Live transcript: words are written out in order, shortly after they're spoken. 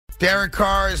Derek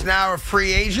Carr is now a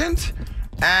free agent,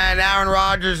 and Aaron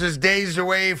Rodgers is days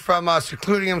away from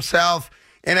secluding himself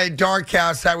in a dark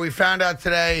house that we found out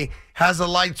today has a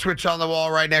light switch on the wall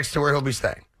right next to where he'll be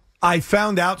staying. I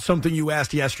found out something you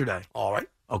asked yesterday. All right.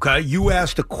 Okay, you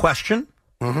asked a question.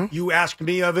 Mm-hmm. You asked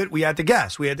me of it. We had to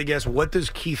guess. What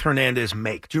does Keith Hernandez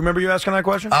make? Do you remember you asking that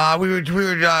question? We were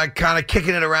kind of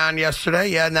kicking it around yesterday.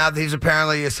 Yeah, now that he's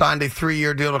apparently signed a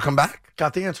 3-year deal to come back.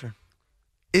 Got the answer.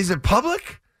 Is it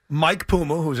public? Mike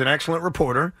Puma, who's an excellent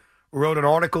reporter, wrote an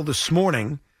article this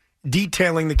morning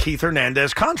detailing the Keith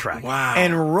Hernandez contract. Wow.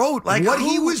 And wrote Like what who?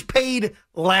 he was paid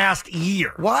last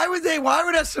year. Why would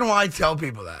SNY tell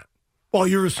people that? Well,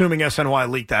 you're assuming SNY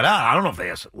leaked that out. I don't know if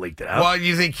they leaked it out. Well,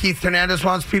 you think Keith Hernandez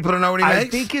wants people to know what he makes? I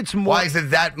think it's more. Why is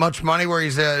it that much money where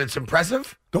it's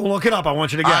impressive? Don't look it up. I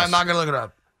want you to guess. I'm not going to look it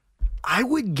up. I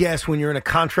would guess when you're in a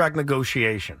contract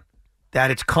negotiation that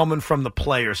it's coming from the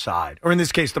player side, or in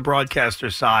this case, the broadcaster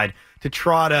side, to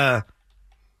try to,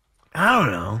 I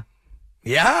don't know.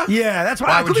 Yeah? Yeah, that's why.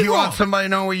 Why would you want somebody to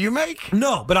know what you make?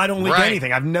 No, but I don't leak Right.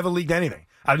 anything. I've never leaked anything.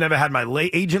 I've never had my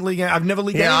agent leak. I've never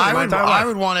leaked anything. in my entire life. I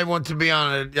would want everyone to be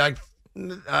on it. Like,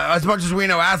 as much as we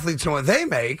know athletes and what they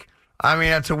make, I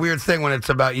mean, that's a weird thing when it's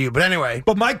about you. But anyway.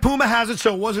 But Mike Puma has it,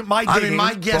 so it wasn't my digging. I mean,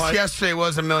 my guess yesterday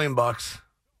was $1 million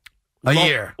a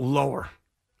year. Lower.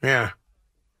 Yeah.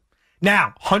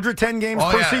 Now, 110 games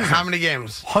per season. How many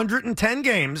games? 110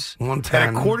 games. 110.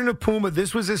 And according to Puma,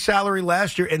 this was his salary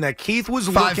last year, and that Keith was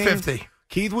looking. $550.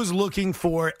 Keith was looking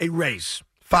for a raise.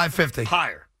 $550.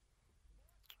 Higher.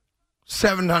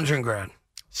 $700,000.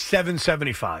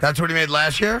 $775. That's what he made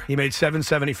last year? He made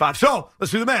 $775. So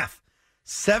let's do the math.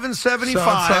 $775. So it's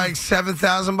like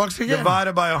 $7,000 a game.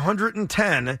 Divided by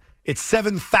 110, it's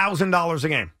 $7,000 a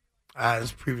game.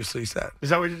 As previously said. Is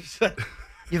that what you just said?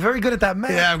 You're very good at that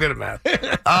math. Yeah, I'm good at math.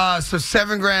 So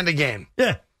 $7,000 a game.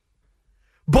 Yeah.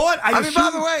 But I mean, by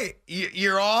the way,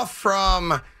 you're off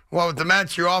from, well, with the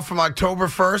Mets, you're off from October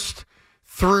 1st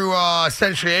through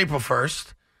essentially April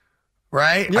 1st,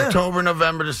 right? Yeah. October,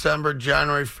 November, December,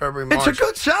 January, February, March. It's a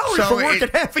good salary for working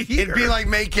half a year. It'd be like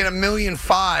making $1.5 million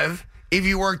if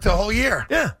you worked the whole year.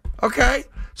 Yeah. Okay.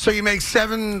 So you make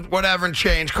 $7 whatever and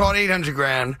change, call it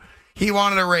 $800,000. He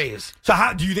wanted a raise. So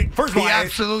how do you think? First of all, he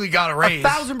absolutely got a raise.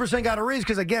 1,000% got a raise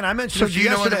because again, I mentioned. So this do you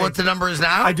know yesterday. what the number is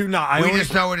now? I do not. We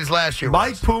just know what his last year was.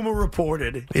 Mike Puma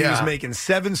reported he was making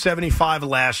 $775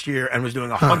 last year and was doing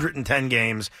 110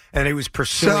 games, and he was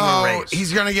pursuing a raise. So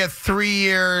he's going to get 3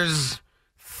 years,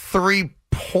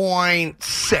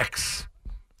 3.6.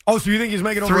 Oh, so you think he's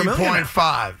making over $1 million?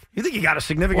 3.5. You think he got a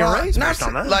significant raise based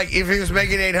on that? Like if he was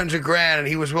making $800,000 and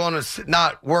he was willing to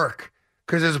not work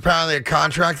because there's apparently a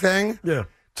contract thing. Yeah.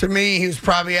 To me, he was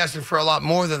probably asking for a lot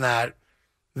more than that.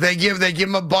 They give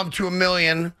him a bump to $1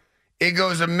 million. It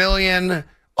goes $1 million,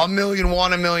 $1.1 million,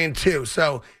 $1.2 million.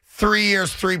 So 3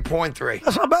 years, 3.3.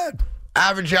 That's not bad.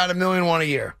 Average out $1.1 million a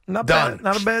year. Not Done. bad.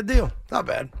 Not a bad deal. Not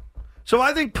bad. So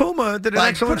I think Puma did an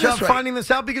excellent put it job this way. finding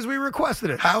this out because we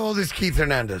requested it. How old is Keith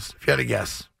Hernandez, if you had to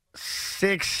guess?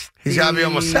 60. He's got to be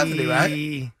almost 70,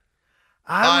 right?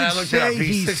 I would say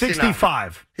he's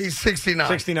 65. He's 69.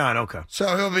 69, okay.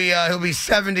 So he'll be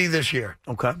 70 this year.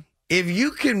 Okay. If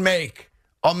you can make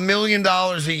 $1 million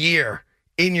a year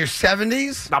in your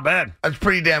 70s, not bad. That's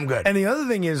pretty damn good. And the other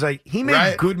thing is, like, he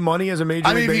made good money as a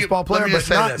Major League Baseball player, but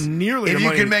not nearly the money.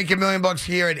 If you can make $1 million a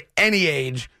year at any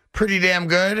age, pretty damn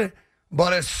good,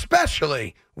 but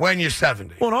especially when you're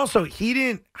 70. Well, and also, he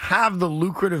didn't have the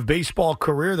lucrative baseball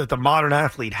career that the modern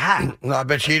athlete had. No, I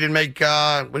bet you he didn't make,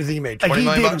 what do you think he made, $20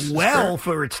 million? He did well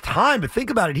for its time, but think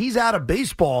about it. He's out of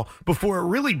baseball before it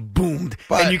really boomed,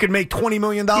 and you could make $20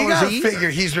 million a year. You got to figure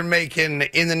he's been making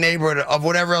in the neighborhood of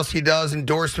whatever else he does,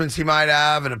 endorsements he might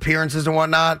have, and appearances and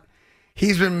whatnot.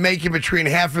 He's been making between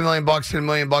 $500,000 and $1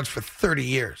 million for 30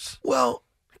 years. Well,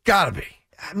 gotta be.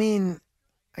 I mean,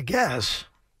 I guess.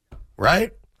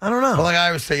 Right? I don't know. Well, like I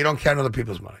always say, you don't count other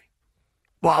people's money.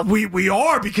 Well, we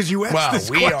are because you asked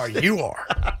this question. Well, we are. You are.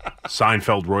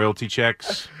 Seinfeld royalty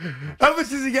checks. How much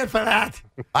does he get for that?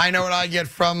 I know what I get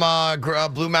from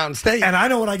Blue Mountain State. And I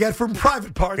know what I get from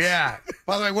Private Parts. Yeah.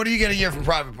 By the way, what do you get a year from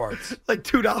Private Parts? Like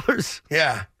 $2.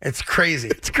 Yeah. It's crazy.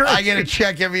 It's crazy. I get a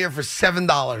check every year for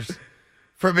 $7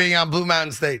 for being on Blue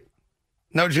Mountain State.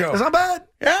 No joke. That's not bad.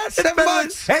 Yeah, it's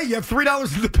 $7. Hey, you have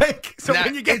 $3 in the bank. So now,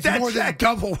 when you get it's that more check,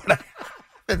 than double what I have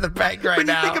in the bank right when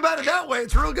now. you think about it that way,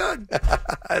 it's real good.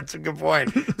 That's a good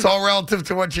point. It's all relative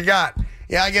to what you got.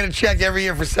 Yeah, I get a check every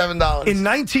year for $7. In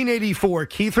 1984,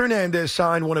 Keith Hernandez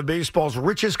signed one of baseball's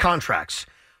richest contracts.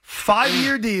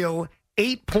 5-year deal,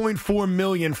 $8.4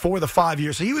 million for the 5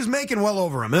 years. So he was making well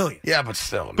over $1 million. Yeah, but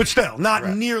still. But still, not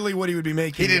nearly what he would be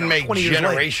making. He didn't make 20 years later.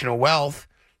 generational wealth.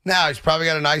 Now, he's probably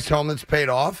got a nice home that's paid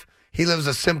off. He lives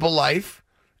a simple life,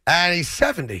 and he's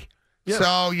 70. Yeah.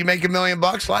 So you make $1 million,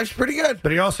 life's pretty good.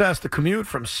 But he also has to commute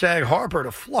from Sag Harbor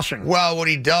to Flushing. Well, what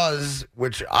he does,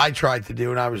 which I tried to do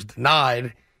and I was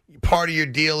denied, part of your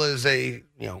deal is a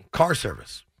car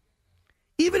service.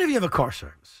 Even if you have a car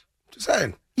service, Just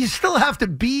saying. you still have to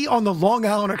be on the Long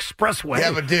Island Expressway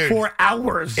Yeah, but dude, for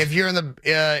hours. If you're in the,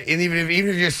 and even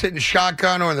if you're sitting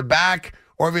shotgun or in the back,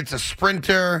 or if it's a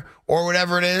Sprinter or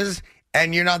whatever it is,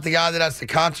 and you're not the guy that has to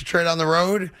concentrate on the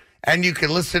road, and you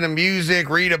can listen to music,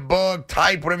 read a book,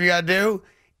 type, whatever you got to do,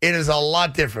 it is a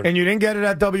lot different. And you didn't get it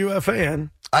at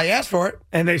WFAN. I asked for it.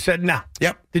 And they said no.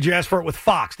 Yep. Did you ask for it with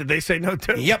Fox? Did they say no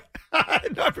too? Yep.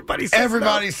 No, everybody says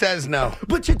Everybody no. says no.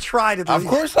 But you tried at Of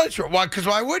least. course I try. Why? Because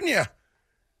why wouldn't you?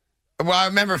 Well, I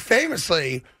remember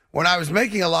famously when I was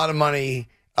making a lot of money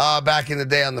back in the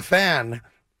day on the Fan,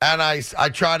 and I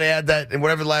tried to add that in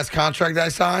whatever the last contract I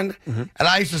signed, and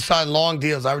I used to sign long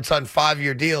deals. I would sign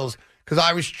 5-year deals because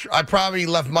I probably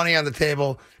left money on the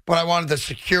table, but I wanted the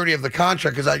security of the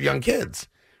contract because I had young kids,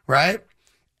 right?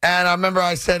 And I remember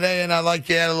I said, hey, and I'd like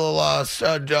you to add a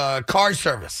little car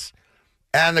service.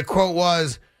 And the quote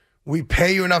was, we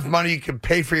pay you enough money you can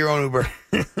pay for your own Uber.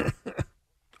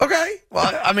 Okay.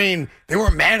 Well, I mean, they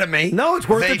weren't mad at me. No, it's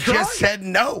worth They a try. just said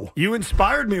no. You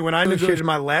inspired me when I negotiated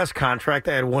my last contract.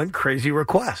 I had one crazy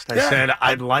request. I said,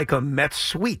 I'd like a Mets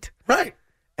suite. Right.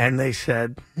 And they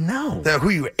said, no. Who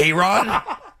you, A-Rod?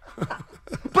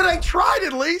 But I tried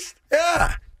at least.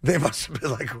 Yeah. They must have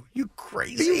been like, you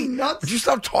crazy? Are you nuts? Would you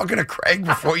stop talking to Craig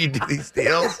before you do these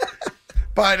deals?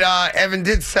 But Evan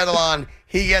did settle on,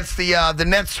 he gets the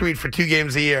net suite for 2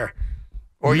 games a year.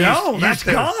 Or No, used that's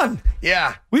to. gone.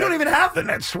 Yeah. We don't even have the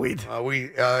net suite.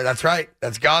 That's right.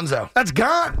 That's Gonzo. That's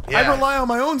gone. Yeah. I rely on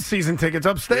my own season tickets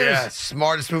upstairs. Yeah,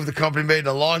 smartest move the company made in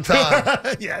a long time.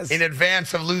 Yes. In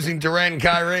advance of losing Durant and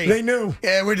Kyrie. They knew.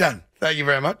 Yeah, we're done. Thank you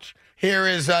very much. Here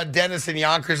is Dennis in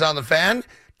Yonkers on the Fan.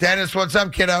 Dennis, what's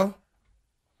up, kiddo?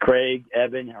 Craig,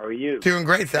 Evan, how are you? Doing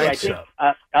great, thanks.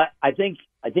 I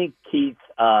think Keith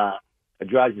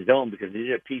drives his own because he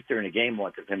did a piece during a game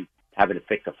once of him having to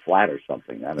fix a flat or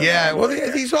something. I don't know.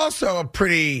 Well, he's also a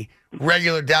pretty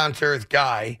regular, down-to-earth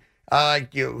guy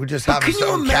like you who just have Can his you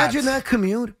own imagine cats. that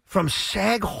commute from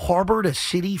Sag Harbor to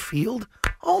City Field?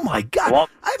 Oh, my God. Well-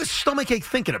 I have a stomachache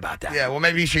thinking about that. Yeah, well,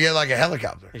 maybe you should get like a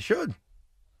helicopter. You should.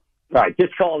 All right,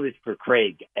 just call this for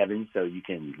Craig, Evan, so you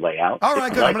can lay out. All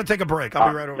right, good. I'm going to take a break. I'll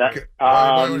be right over. Okay.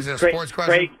 What was it, a sports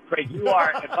question? Craig, you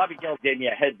are, and Bobby Gill gave me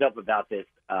a heads up about this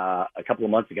a couple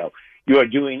of months ago. You are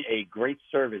doing a great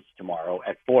service tomorrow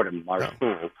at Fordham, our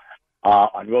school,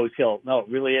 on Rose Hill. No, it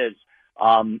really is.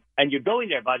 And you're going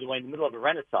there, by the way, in the middle of a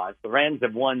renaissance. The Rams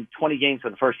have won 20 games for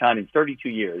the first time in 32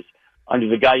 years under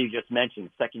the guy you just mentioned,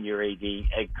 second-year AD,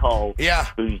 Ed Cole,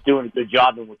 who's doing a good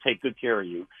job and will take good care of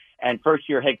you, and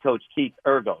first-year head coach Keith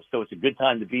Ergo. So it's a good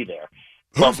time to be there.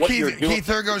 Who's Keith? Keith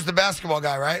Ergo's the basketball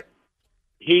guy, right?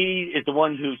 He is the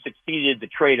one who succeeded the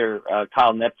traitor,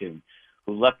 Kyle Neptune,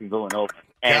 who left for Villanova.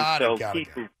 And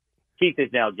Keith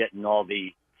is now getting all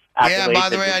the accolades. Yeah, by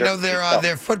the way, I know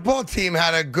their football team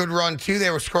had a good run, too. They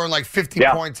were scoring like 50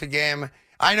 points a game.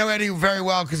 I know Eddie very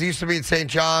well because he used to be at St.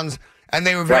 John's, and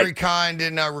they were very kind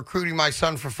in recruiting my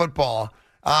son for football.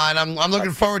 And I'm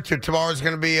looking forward to it. Tomorrow's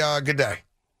going to be a good day.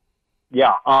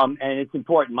 Yeah, and it's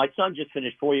important. My son just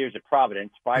finished 4 years at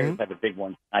Providence. Friars have a big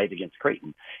one tonight against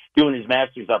Creighton, doing his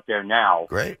master's up there now.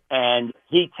 Great. And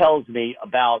he tells me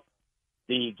about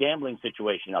the gambling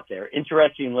situation up there.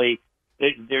 Interestingly,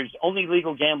 there's only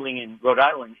legal gambling in Rhode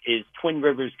Island is Twin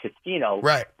Rivers Casino,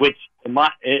 right? Which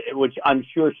I'm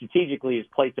sure strategically is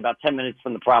placed about 10 minutes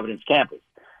from the Providence campus.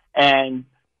 And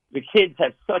the kids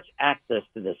have such access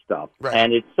to this stuff,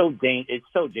 and it's so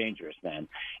dangerous, man.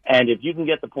 And if you can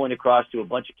get the point across to a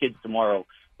bunch of kids tomorrow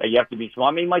that you have to be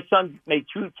smart. I mean, my son made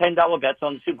 2 $10 bets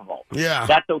on the Super Bowl. Yeah,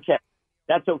 that's okay.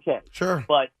 That's okay. Sure.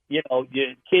 But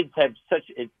kids have such.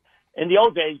 In the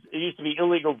old days, it used to be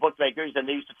illegal bookmakers, and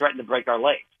they used to threaten to break our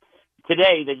legs.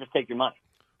 Today, they just take your money.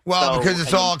 Well,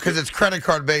 because it's credit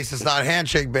card based, it's not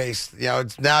handshake based.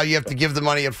 It's now you have to give the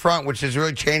money up front, which has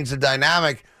really changed the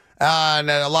dynamic. And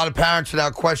a lot of parents are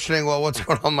now questioning, well, what's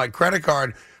going on with my credit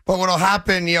card? But what'll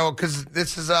happen, because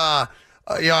this is,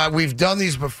 we've done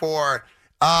these before.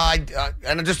 And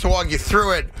just to walk you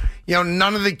through it,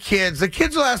 none of the kids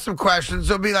will ask some questions.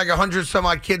 There'll be like 100 some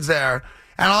odd kids there.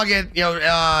 And I'll get,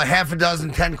 half a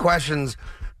dozen, 10 questions.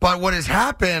 But what has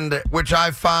happened, which I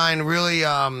find really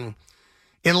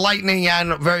enlightening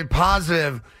and very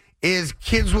positive, is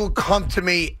kids will come to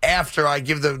me after I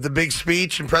give the big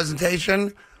speech and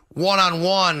presentation,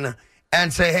 one-on-one,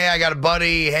 and say, hey, I got a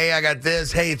buddy. Hey, I got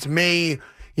this. Hey, it's me.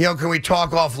 can we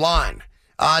talk offline?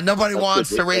 Nobody wants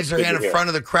to raise their hand in front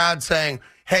of the crowd saying,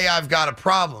 hey, I've got a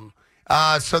problem.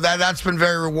 So that's been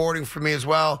very rewarding for me as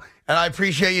well. And I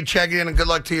appreciate you checking in, and good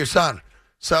luck to your son.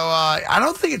 So I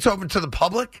don't think it's open to the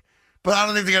public, but I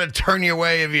don't think they're going to turn you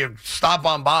away if you stop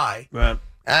on by. Right.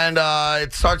 And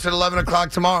it starts at 11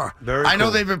 o'clock tomorrow. I know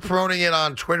they've been promoting it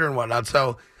on Twitter and whatnot,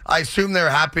 so I assume they're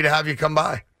happy to have you come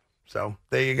by. So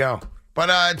there you go. But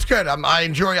it's good. I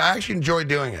actually enjoy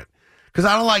doing it because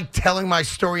I don't like telling my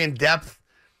story in depth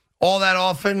all that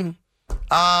often.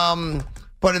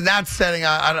 But in that setting,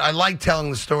 I like telling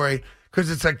the story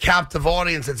because it's a captive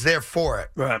audience that's there for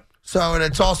it. Right. So, and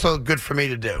it's also good for me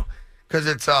to do because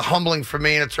it's humbling for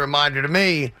me and it's a reminder to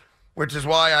me, which is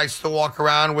why I still walk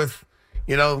around with,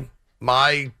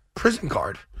 my prison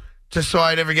card just so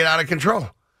I never get out of control.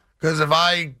 Because if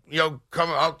I, come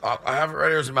out, I have it right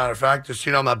here as a matter of fact, just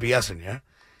so I'm not BSing you.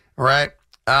 Right?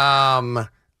 I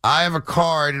have a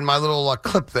card in my little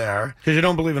clip there. Because you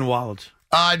don't believe in wallets.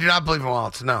 I do not believe in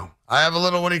wallets, no. I have a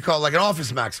little, like an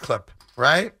Office Max clip,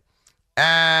 right?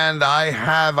 And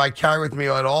I carry with me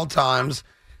at all times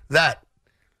that,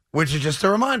 which is just a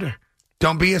reminder.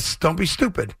 Don't be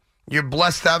stupid. You're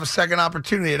blessed to have a second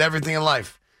opportunity at everything in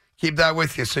life. Keep that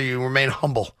with you so you remain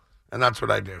humble. And that's what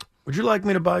I do. Would you like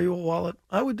me to buy you a wallet?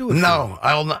 I would do it. No,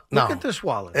 I will not. No. Look at this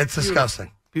wallet. It's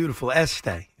disgusting. Beautiful.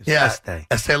 Estee. Estee.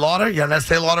 Estee Lauder? You have an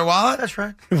Estee Lauder wallet? That's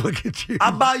right. Look at you.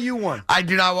 I'll buy you one. I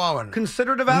do not want one.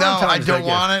 Consider it a Valentine's No, I don't Day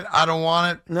want gift. it. I don't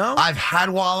want it. No? I've had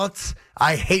wallets.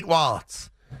 I hate wallets.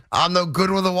 I'm no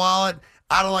good with a wallet.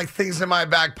 I don't like things in my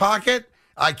back pocket.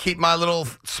 I keep my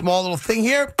small little thing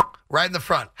here right in the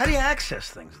front. How do you access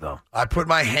things, though? I put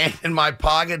my hand in my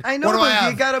pocket. I know, what do I but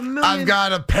have? you got a million. I've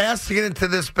got a pass to get into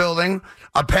this building,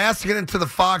 a pass to get into the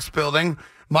Fox building,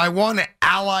 my one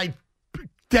Ally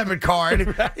debit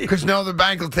card, because no other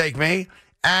bank will take me,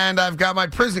 and I've got my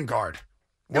prison card.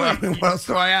 What else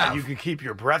do I have? You can keep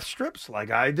your breath strips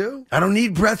like I do. I don't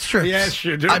need breath strips. Yes,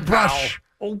 you do. I brush. Pal.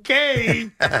 Okay.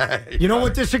 You know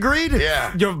what disagreed?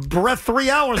 Yeah. Your breath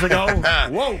 3 hours ago.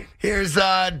 Whoa. Here's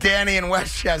Danny in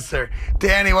Westchester.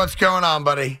 Danny, what's going on,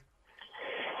 buddy?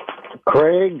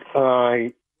 Craig,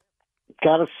 I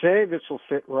got to say this will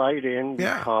fit right in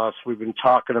Yeah. because we've been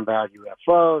talking about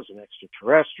UFOs and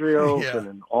extraterrestrials Yeah. and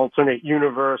an alternate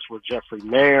universe where Jeffrey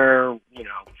Mayer,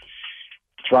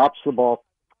 drops the ball.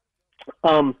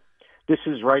 This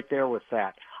is right there with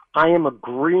that. I am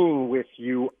agreeing with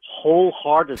you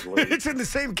wholeheartedly It's in the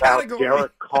same about category.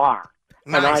 Derek Carr.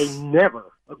 Nice. And I never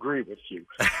agree with you.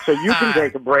 So you can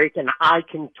take a break and I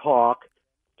can talk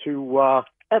to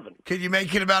Evan. Could you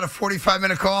make it about a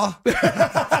 45-minute call? All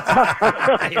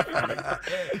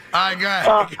right, go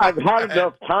ahead. I've had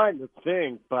enough time to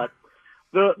think, but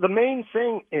the main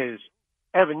thing is,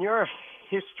 Evan, you're a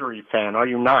history fan, are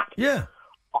you not? Yeah.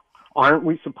 Aren't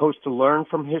we supposed to learn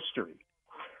from history?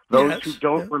 Those Yes, who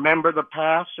don't remember the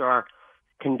past are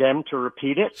condemned to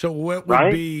repeat it. So what would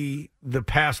Right? be the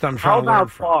past I'm How trying to learn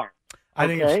about from? Favre? I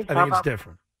think Okay, it's how about-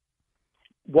 different.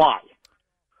 Why?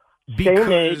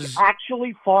 Same age. Because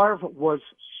Actually, Favre was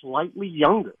slightly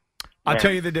younger. I'll than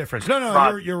tell you the difference. No,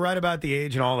 Rod- you're right about the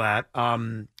age and all that.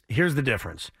 Here's the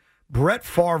difference. Brett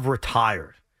Favre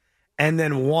retired and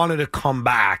then wanted to come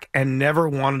back and never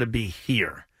wanted to be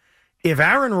here. If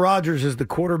Aaron Rodgers is the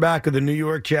quarterback of the New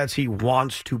York Jets, he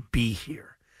wants to be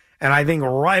here. And I think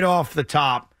right off the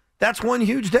top, that's one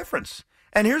huge difference.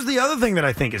 And here's the other thing that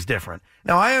I think is different.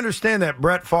 Now, I understand that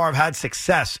Brett Favre had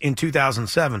success in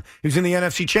 2007. He was in the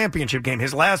NFC Championship game.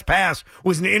 His last pass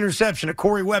was an interception at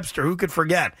Corey Webster. Who could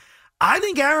forget? I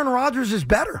think Aaron Rodgers is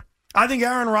better. I think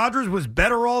Aaron Rodgers was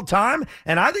better all time,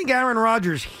 and I think Aaron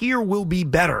Rodgers here will be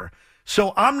better.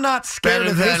 So I'm not scared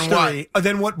Better of than history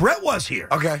than what Brett was here.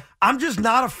 Okay. I'm just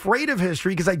not afraid of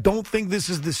history because I don't think this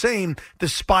is the same,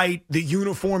 despite the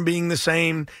uniform being the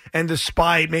same and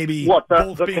despite maybe What,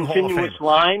 both the being Hall of continuous Famers.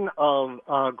 line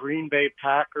of Green Bay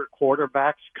Packer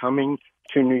quarterbacks coming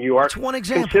to New York? It's one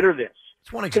example. Consider this.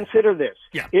 It's one example. Consider this.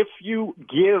 Yeah. If you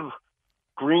give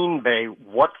Green Bay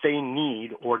what they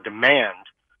need or demand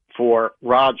for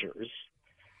Rodgers,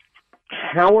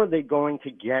 how are the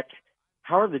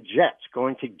Jets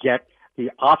going to get the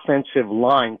offensive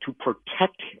line to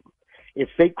protect him? If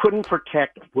they couldn't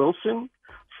protect Wilson,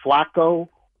 Flacco,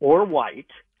 or White,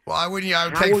 Well, I would how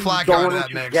take are you Flacco out going of that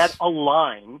to mix. get a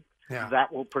line Yeah.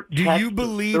 that will protect Do you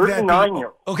believe the that?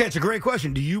 39-year-old? Okay, it's a great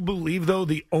question. Do you believe, though,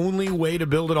 the only way to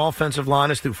build an offensive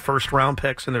line is through first-round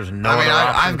picks and there's no I mean, other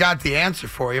option? I've got the answer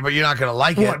for you, but you're not going to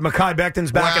like What, it. Mekhi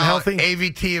Becton's back and Well, healthy?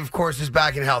 AVT, of course, is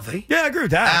back and healthy. Yeah, I agree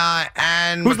with that.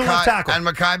 And Who's the left tackle? And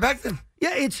Mekhi Becton.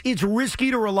 Yeah, it's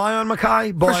risky to rely on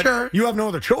Mekhi, but sure. you have no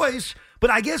other choice. But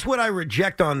I guess what I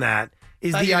reject on that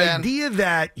is Thank the you, Dan. idea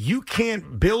that you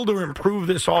can't build or improve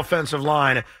this offensive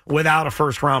line without a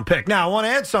first-round pick. Now, I want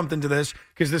to add something to this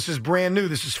because this is brand new.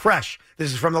 This is fresh.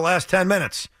 This is from the last 10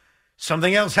 minutes.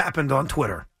 Something else happened on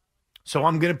Twitter. So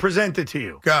I'm going to present it to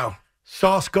you. Go.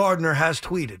 Sauce Gardner has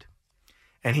tweeted.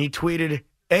 And he tweeted,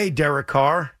 "Hey, Derek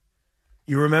Carr,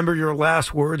 you remember your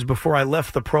last words before I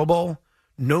left the Pro Bowl?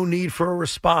 No need for a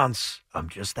response. I'm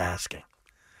just asking."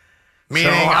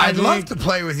 Meaning, So I'd love to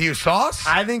play with you, Sauce.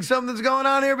 I think something's going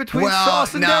on here between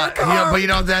Sauce and Derek Carr. Yeah, but you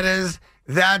know what that is?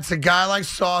 That's a guy like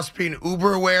Sauce being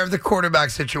uber aware of the quarterback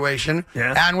situation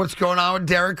and what's going on with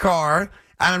Derek Carr.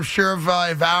 And I'm sure if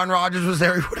Aaron Rodgers was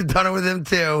there, he would have done it with him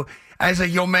too. And he's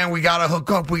like, yo, man, we got to hook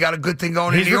up. We got a good thing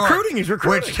going in New York. He's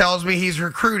recruiting. Which tells me he's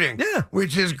recruiting. Yeah.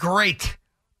 Which is great.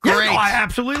 Yeah, Great. no, I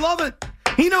absolutely love it.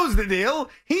 He knows the deal.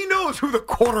 He knows who the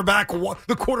quarterbacks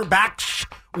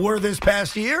were this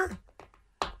past year.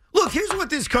 Look, here's what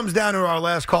this comes down to our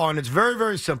last call, and it's very,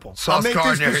 very simple. Sauce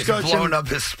Gardner is blowing up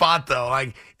his spot, though.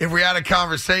 Like, if we had a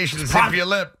conversation, zip your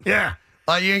lip. Yeah.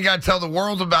 You ain't got to tell the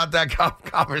world about that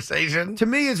conversation. To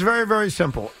me, it's very, very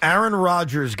simple. Aaron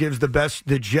Rodgers gives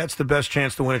the Jets the best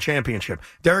chance to win a championship.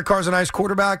 Derek Carr's a nice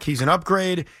quarterback. He's an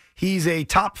upgrade. He's a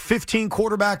top 15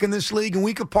 quarterback in this league, and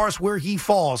we could parse where he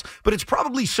falls. But it's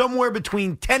probably somewhere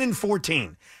between 10 and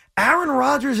 14. Aaron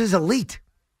Rodgers is elite.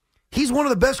 He's one of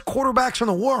the best quarterbacks in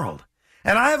the world.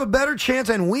 And I have a better chance,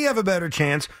 and we have a better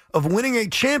chance of winning a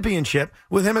championship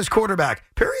with him as quarterback.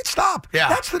 Period. Stop. Yeah.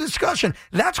 That's the discussion.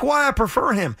 That's why I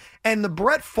prefer him. And the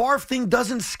Brett Favre thing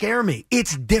doesn't scare me.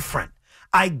 It's different.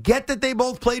 I get that they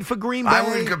both played for Green Bay. I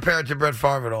wouldn't compare it to Brett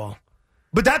Favre at all.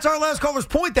 But that's our last caller's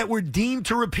point, that we're deemed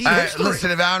to repeat history.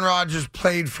 Listen, if Aaron Rodgers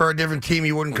played for a different team,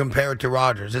 you wouldn't compare it to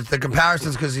Rodgers. It's the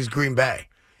comparisons because he's Green Bay.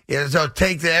 Yeah, so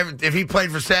if he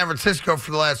played for San Francisco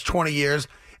for the last 20 years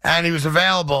and he was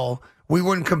available, we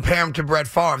wouldn't compare him to Brett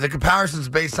Favre. The comparison's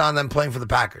based on them playing for the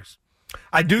Packers.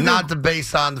 I do not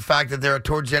based on the fact that they're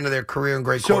towards the end of their career and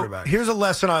great quarterbacks. Here's a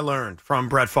lesson I learned from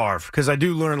Brett Favre, because I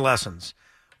do learn lessons.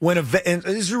 And this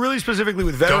is really specifically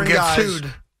with veteran guys. Don't get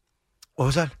sued. What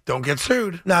was that? Don't get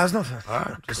sued. No, there's nothing. All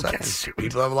right, just saying.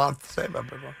 People have a lot to say about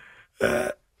Brett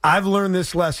Favre. I've learned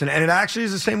this lesson, and it actually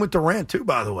is the same with Durant, too,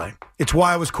 by the way. It's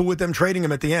why I was cool with them trading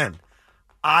him at the end.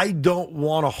 I don't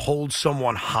want to hold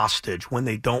someone hostage when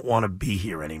they don't want to be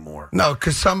here anymore. No,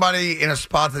 because somebody in a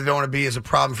spot that they don't want to be is a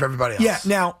problem for everybody else. Yeah,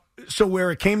 now, so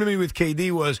where it came to me with KD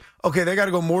was, okay, they got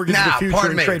to go mortgage the future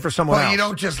and trade for someone else. Well, you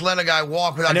don't just let a guy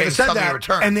walk without getting something in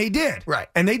return. And they did. Right.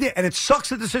 And they did. And it sucks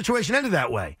that the situation ended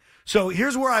that way. So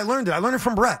here's where I learned it. I learned it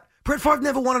from Brett. Brett Favre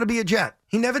never wanted to be a Jet.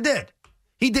 He never did.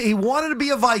 He wanted to be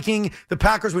a Viking. The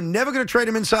Packers were never going to trade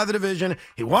him inside the division.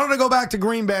 He wanted to go back to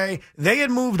Green Bay. They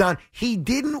had moved on. He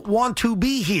didn't want to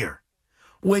be here.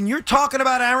 When you're talking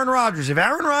about Aaron Rodgers, if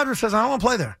Aaron Rodgers says, I don't want to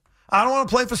play there, I don't want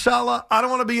to play for Salah, I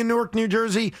don't want to be in Newark, New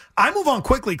Jersey, I move on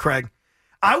quickly, Craig.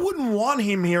 I wouldn't want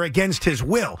him here against his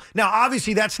will. Now,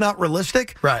 obviously, that's not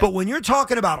realistic. Right. But when you're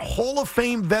talking about Hall of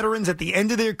Fame veterans at the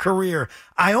end of their career,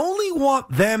 I only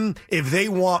want them if they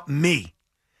want me.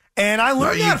 And I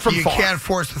learned that from Favre. You can't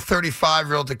force a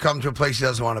 35-year-old to come to a place he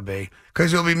doesn't want to be, because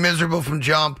he'll be miserable from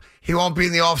jump. He won't be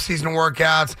in the offseason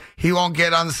workouts. He won't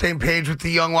get on the same page with the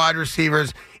young wide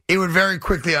receivers. It would very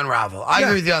quickly unravel. I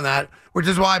agree with you on that, which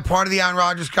is why part of the Aaron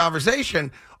Rodgers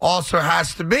conversation also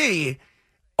has to be,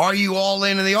 are you all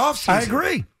in the offseason? I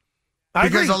agree.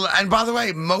 And by the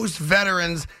way, most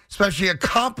veterans, especially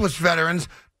accomplished veterans,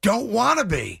 don't want to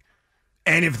be.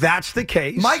 And if that's the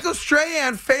case, Michael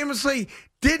Strahan famously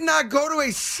did not go to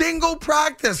a single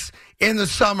practice in the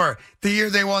summer the year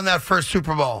they won that first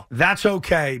Super Bowl. That's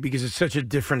okay, because it's such a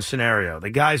different scenario.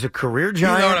 The guy's a career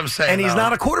giant. You know what I'm saying, and he's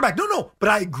not a quarterback. No, but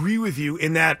I agree with you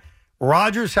in that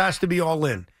Rodgers has to be all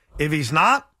in. If he's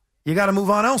not, you got to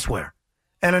move on elsewhere.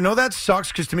 And I know that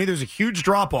sucks, because to me there's a huge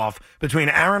drop-off between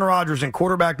Aaron Rodgers and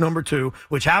quarterback number 2,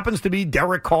 which happens to be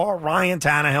Derek Carr, Ryan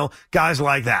Tannehill, guys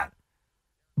like that.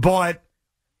 But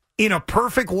in a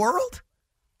perfect world,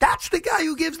 that's the guy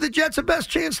who gives the Jets the best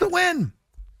chance to win.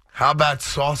 How about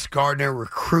Sauce Gardner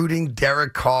recruiting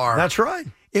Derek Carr? That's right.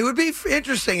 It would be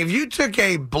interesting if you took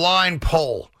a blind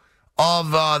poll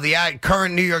of the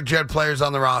current New York Jet players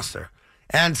on the roster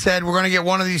and said, we're going to get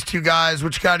one of these two guys.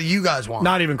 Which guy do you guys want?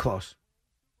 Not even close.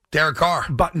 Derek Carr.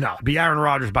 But no, it'd be Aaron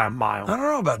Rodgers by a mile. I don't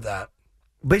know about that.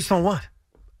 Based on what?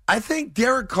 I think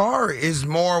Derek Carr is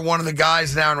more one of the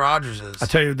guys than Aaron Rodgers is. I'll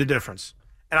tell you the difference.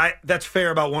 And that's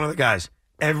fair about one of the guys.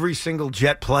 Every single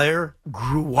Jet player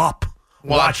grew up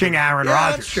watching Aaron Yeah,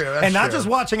 Rodgers. that's true, that's and not true. just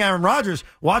watching Aaron Rodgers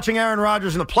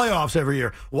in the playoffs every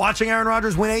year, watching Aaron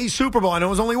Rodgers win a Super Bowl. I know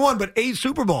it was only one, but a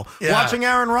Super Bowl. Yeah. Watching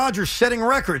Aaron Rodgers setting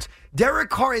records. Derek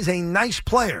Carr is a nice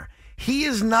player. He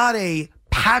is not a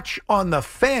patch on the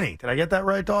fanny. Did I get that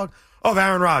right, dog? Of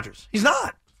Aaron Rodgers. He's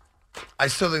not. I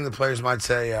still think the players might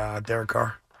say Derek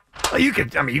Carr. Well, you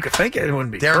could think it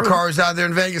wouldn't be Derek true. Carr was out there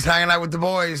in Vegas hanging out with the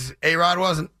boys. A-Rod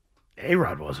wasn't.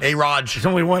 A-Rod wasn't. A-Raj. There's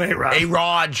only one A-Rod.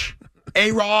 A-Raj.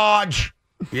 A-Raj.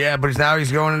 Yeah, but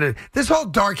he's going into this whole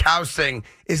dark house thing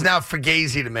is now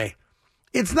fugazi to me.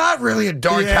 It's not really a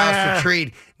dark house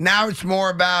retreat. Now it's more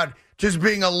about just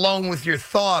being alone with your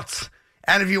thoughts.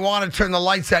 And if you want to turn the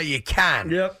lights out, you can.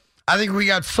 Yep. I think we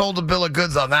got sold a bill of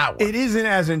goods on that one. It isn't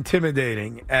as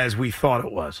intimidating as we thought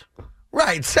it was.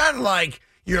 Right. It sounded like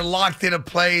you're locked in a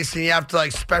place and you have to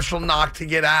like special knock to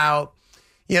get out,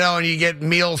 and you get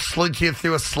meals slid to you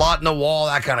through a slot in the wall,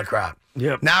 that kind of crap.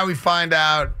 Yep. Now we find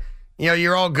out,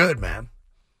 you're all good, man.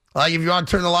 Like if you want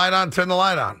to turn the light on, turn the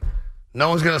light on. No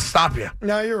one's going to stop you.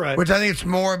 No, you're right. Which I think it's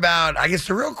more about, I guess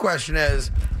the real question is,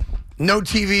 no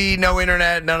TV, no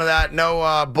internet, none of that,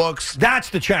 no books. That's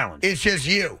the challenge. It's just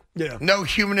you. Yeah. No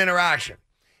human interaction.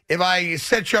 If I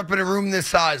set you up in a room this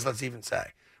size, let's even say,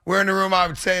 we're in a room, I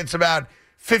would say it's about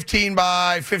 15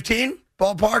 by 15,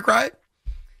 ballpark, right?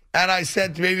 And I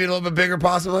said maybe a little bit bigger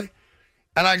possibly.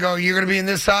 And I go, you're going to be in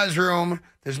this size room.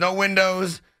 There's no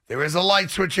windows. There is a light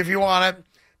switch if you want it.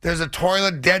 There's a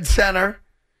toilet dead center.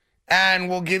 And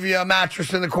we'll give you a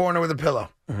mattress in the corner with a pillow.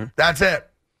 Mm-hmm. That's it.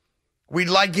 We'd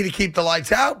like you to keep the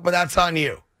lights out, but that's on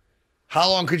you. How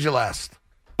long could you last?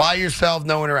 By yourself,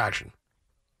 no interaction.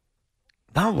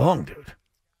 Not long, dude.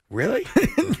 Really?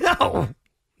 No.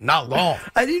 Not long.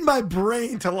 I need my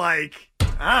brain to I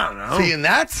don't know. See, in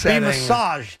that be setting,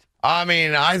 massaged. I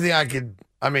think I could,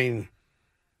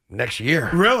 next year.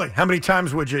 Really? How many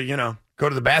times would you, Go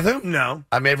to the bathroom? No.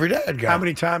 Every day I'd go. How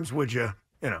many times would you,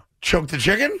 Choke the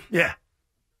chicken? Yeah.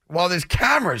 Well, there's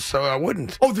cameras, so I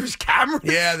wouldn't. Oh, there's cameras?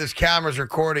 Yeah, there's cameras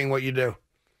recording what you do.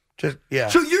 Yeah.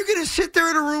 So you're going to sit there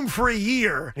in a room for a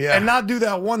year and not do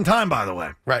that one time, by the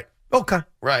way? Right. Okay.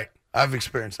 Right. I've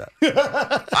experienced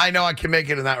that. I know I can make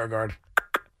it in that regard.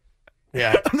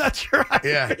 Yeah. I'm not sure.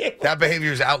 Yeah. That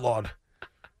behavior is outlawed.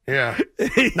 Yeah.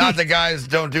 Not the guys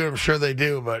don't do it. I'm sure they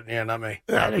do, but not me.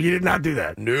 No, you did not do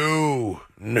that. No.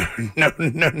 No.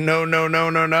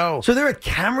 So there are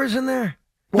cameras in there?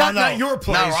 Well, not your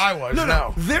place. No, I was.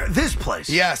 No. This place.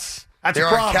 Yes. That's there a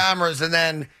are problem. cameras, and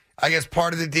then I guess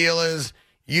part of the deal is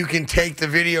you can take the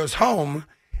videos home,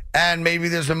 and maybe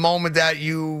there's a moment that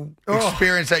you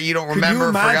experience that you don't remember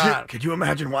or forgot. Could you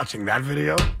imagine watching that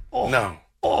video? No.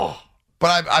 Oh.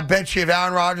 But I bet you if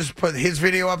Aaron Rodgers put his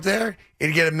video up there,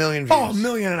 it'd get 1 million views. Oh, 1.5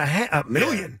 million. A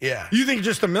million? Yeah. You think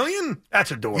just 1 million?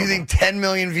 That's adorable. You think 10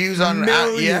 million views on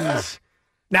Millions. Yeah.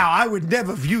 Now, I would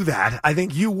never view that. I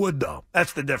think you would, though.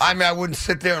 That's the difference. I wouldn't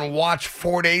sit there and watch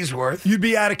 4 days worth. You'd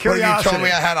be out of But if curiosity. you told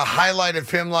me I had a highlight of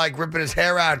him ripping his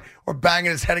hair out or banging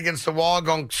his head against the wall,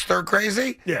 going stir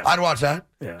crazy, Yeah. I'd watch that.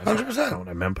 Yeah, 100%. I don't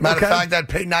remember. Matter Okay. of fact, I'd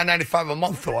pay $9.95 a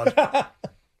month to watch.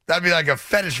 That'd be like a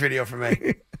fetish video for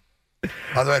me.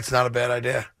 Although that's not a bad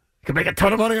idea. Could make a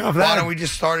ton of money off that. Why don't we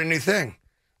just start a new thing?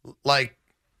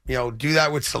 Do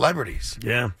that with celebrities.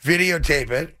 Yeah.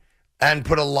 Videotape it and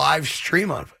put a live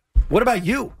stream of it. What about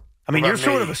you? I mean, What you're about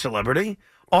sort me? of a celebrity.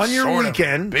 On your Sort of.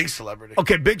 weekend. Big celebrity.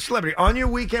 Okay, big celebrity. On your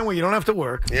weekend where you don't have to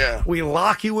work. Yeah. We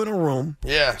lock you in a room.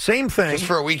 Yeah. Same thing. Just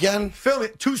for a weekend? Film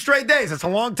it 2 straight days. That's a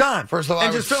long time. First of all, and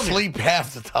I would just film it. sleep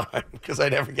half the time because I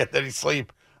never get any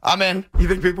sleep. I'm in. You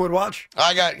think people would watch?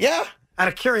 Yeah. Out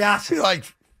of curiosity. Like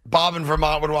Bob in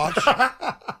Vermont would watch.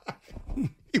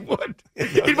 He would.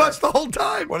 He'd watch the whole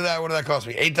time. What did that cost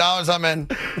me? $8. I'm in.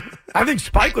 I think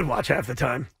Spike would watch half the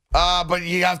time. But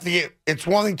you have to it's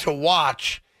one thing to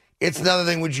watch. It's another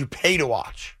thing, would you pay to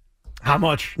watch? How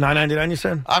much? $9.99 you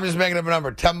said? I'm just making up a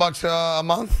number. $10 a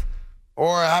month?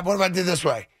 Or what if I did this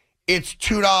way? It's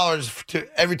 $2 to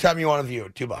every time you want to view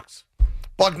it. $2.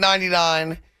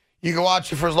 $1.99. You can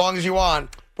watch it for as long as you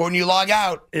want. But when you log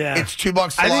out, it's $2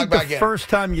 to I log think back the in. first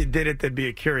time you did it, there'd be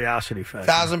a curiosity factor.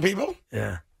 1,000 people?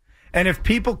 Yeah. And if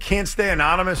people can't stay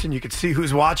anonymous and you could see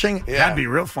who's watching, that'd be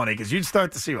real funny because you'd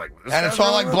start to see this And it's guy's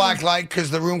all like really black light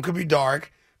because the room could be dark,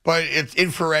 but it's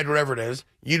infrared, whatever it is.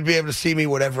 You'd be able to see me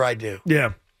whatever I do.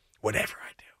 Yeah. Whatever I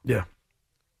do. Yeah.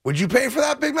 Would you pay for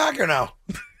that, Big Mac, or no?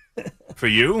 For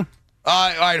you?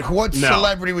 All right. What No.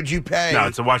 celebrity would you pay? No,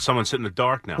 to watch someone sit in the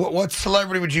dark. No. What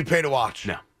celebrity would you pay to watch?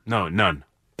 No, none.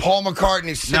 Paul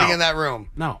McCartney sitting No. in that room.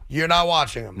 No. You're not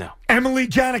watching him. No. Emily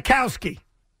Janikowski.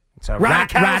 It's a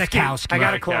Radikowski. I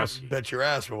got it Radikowski. close. Bet your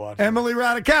ass we're watching. Emily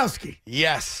Radikowski.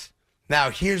 Yes. Now,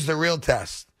 here's the real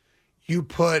test. You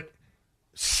put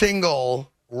single,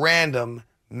 random,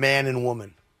 man and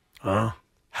woman.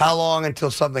 How long until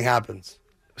something happens?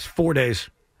 It's 4 days.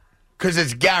 Because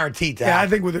it's guaranteed to Yeah, happen. I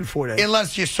think within 4 days.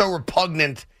 Unless you're so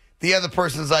repugnant, the other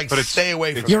person's like, stay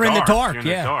away from You're me. in the dark, You're in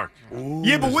yeah. the dark.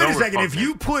 Yeah, but wait a no second. If repugnant.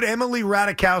 you put Emily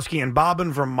Ratajkowski and Bob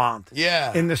in Vermont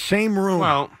Yeah. in the same room,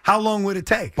 Well- how long would it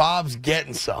take? Bob's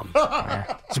getting some.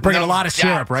 It's bringing No a lot of doubt.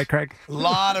 syrup, right, Craig? A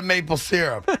lot of maple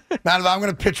syrup. Man, I'm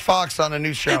going to pitch Fox on a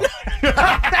new show.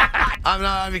 I'm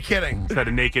not even kidding. Is that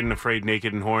a naked and afraid,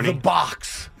 naked and horny? The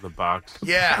Box. The box.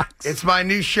 Yeah, it's my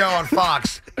new show on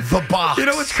Fox. The Box. You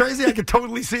know what's crazy? I could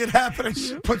totally see it happening.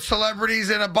 Put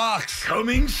celebrities in a box.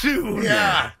 Coming soon.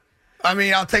 Yeah. I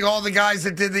mean, I'll take all the guys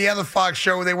that did the other Fox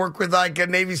show where they work with like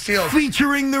Navy SEALs.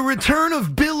 Featuring the return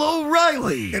of Bill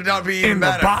O'Reilly. It'll be even in the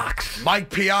better. box. Mike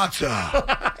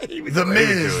Piazza. The Way to do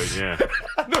Miz. it, yeah.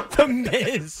 The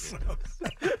Miz.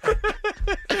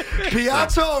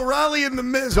 Piazza, O'Reilly, and the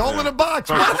Miz all in a box.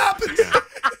 What happens?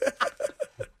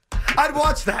 I'd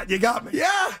watch that. You got me.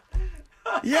 Yeah.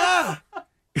 Yeah.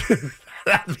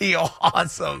 That'd be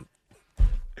awesome.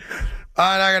 All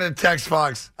right, I got to text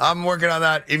Fox. I'm working on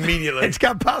that immediately. It's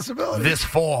got possibilities. This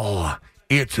fall,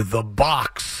 it's The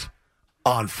Box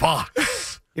on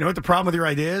Fox. You know what the problem with your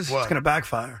idea is? What? It's going to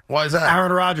backfire. Why is that?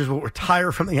 Aaron Rodgers will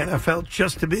retire from the NFL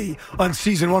just to be on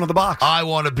season 1 of The Box. I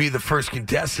want to be the first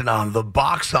contestant on The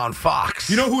Box on Fox.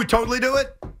 You know who would totally do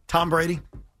it? Tom Brady.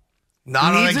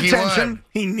 Not He needs think attention.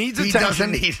 He He needs He attention.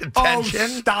 doesn't need attention. Oh,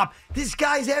 stop. This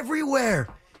guy's everywhere.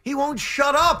 He won't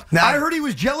shut up. Now- I heard he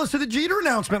was jealous of the Jeter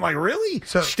announcement. Like, really?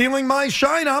 So- Stealing my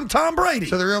shine? I'm Tom Brady.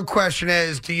 So the real question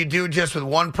is, do you do it just with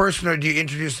one person or do you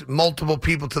introduce multiple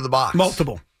people to The Box?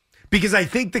 Multiple. Because I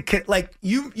think like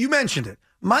you mentioned it.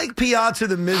 Mike Piazza,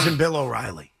 The Miz, and Bill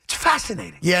O'Reilly. It's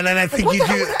fascinating. Yeah, and then I think what you the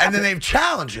hell do, would and then they have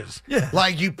challenges. Yeah.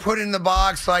 Like you put in the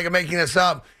box, like I'm making this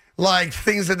up, like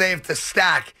things that they have to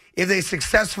stack. If they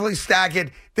successfully stack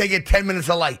it, they get 10 minutes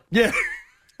of light. Yeah.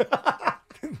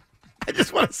 I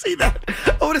just want to see that.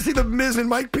 I want to see The Miz and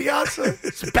Mike Piazza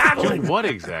battling. What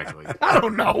exactly? I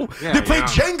don't know. Yeah, They play yeah.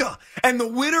 Jenga, and the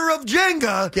winner of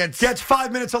Jenga Gets-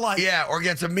 5 minutes of life. Yeah, or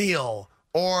gets a meal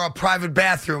or a private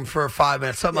bathroom for 5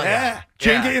 minutes, something Yeah. like that.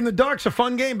 Jenga in the dark's a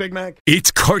fun game, Big Mac. It's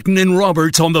Carton and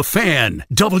Roberts on the Fan,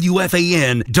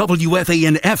 WFAN,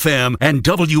 WFAN FM, and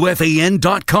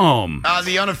WFAN.com.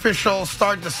 The unofficial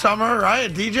start to summer,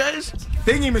 right, at DJ's?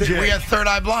 Thingy-majig. We had Third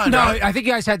Eye Blind, No, right? I think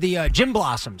you guys had the Gym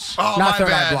Blossoms, Oh, not my Third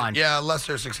bad. Eye Blind. Yeah,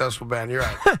 lesser successful band. You're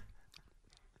right.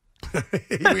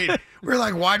 we were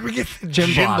like, why'd we get the Gym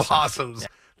Gym Blossoms. Blossoms?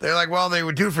 They're like, well, they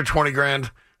would do it for 20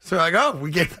 grand. So they're like, oh,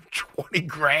 we gave them 20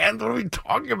 grand? What are we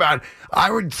talking about?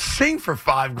 I would sing for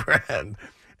 5 grand.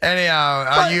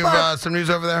 Anyhow, you have some news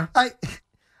over there? I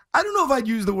don't know if I'd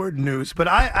use the word news, but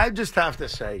I just have to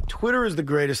say, Twitter is the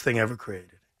greatest thing ever created.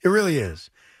 It really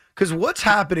is. Because what's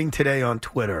happening today on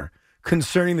Twitter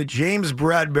concerning the James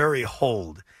Bradbury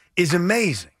hold is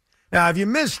amazing. Now, if you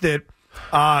missed it,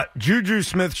 Juju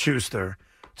Smith-Schuster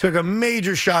took a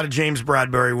major shot at James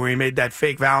Bradbury where he made that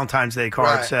fake Valentine's Day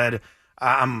card, Right. said,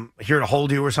 I'm here to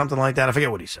hold you or something like that. I forget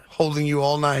what he said. Holding you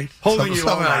all night. Holding you all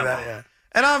something night. like that, yeah.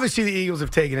 And obviously the Eagles have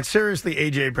taken it seriously.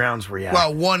 A.J. Brown's reaction.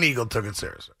 Well, one Eagle took it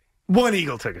seriously. One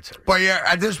Eagle took it seriously. But yeah,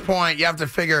 at this point, you have to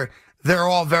figure they're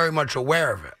all very much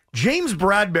aware of it. James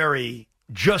Bradbury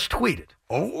just tweeted,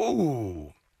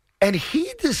 Oh. and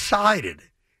he decided,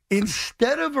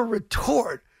 instead of a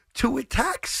retort, to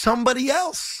attack somebody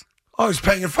else. Oh, he's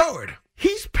paying it forward.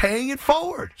 He's paying it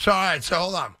forward. So, all right, so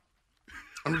hold on.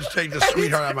 I'm just taking the And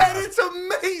sweetheart out of my and mouth. it's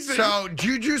amazing. So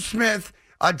Juju Smith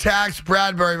attacks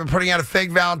Bradbury by putting out a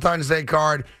fake Valentine's Day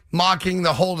card, mocking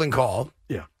the holding call.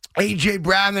 yeah. A.J.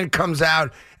 Brown then comes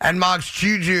out and mocks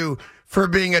Juju for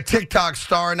being a TikTok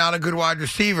star, not a good wide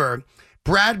receiver.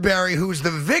 Bradbury, who's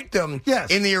the victim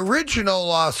Yes. in the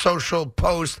original social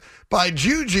post by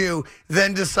Juju,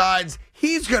 then decides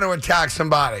he's going to attack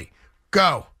somebody.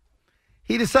 Go.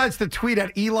 He decides to tweet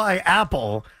at Eli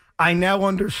Apple, I now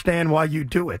understand why you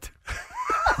do it.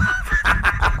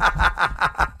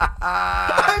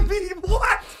 I mean,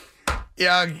 what?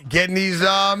 Yeah, getting these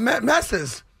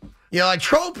messes. You know, like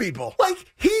troll people. Like,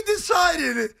 he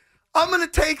decided, I'm going to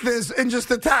take this and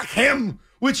just attack him.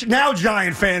 Which now,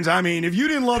 Giant fans, I mean, if you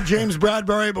didn't love James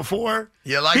Bradbury before,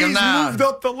 You like him he's now. moved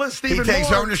up the list He even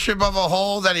takes more. ownership of a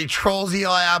hole that he trolls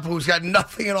Eli Apple, who's got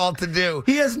nothing at all to do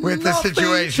He has with the nothing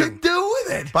situation. to do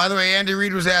with it. By the way, Andy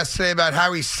Reid was asked today about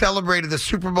how he celebrated the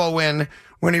Super Bowl win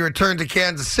when he returned to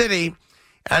Kansas City.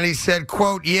 And he said,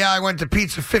 quote, yeah, I went to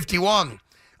Pizza 51.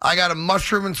 I got a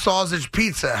mushroom and sausage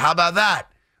pizza. How about that?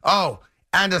 Oh,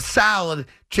 and a salad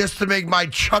just to make my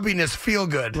chubbiness feel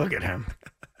good. Look at him.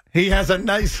 He has a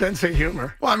nice sense of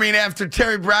humor. Well, I mean, after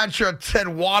Terry Bradshaw said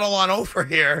waddle on over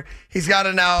here, he's got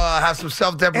to now have some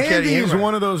self-deprecating Andy is humor.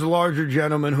 one of those larger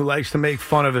gentlemen who likes to make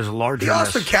fun of his largerness. He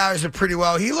also carries it pretty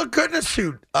well. He looked good in a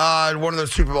suit in one of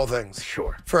those Super Bowl things.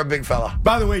 Sure. For a big fella.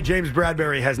 By the way, James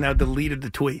Bradbury has now deleted the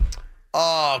tweet.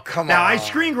 Oh, come Now, on. I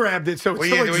screen grabbed it, so it Will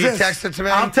still you exists. text it to me?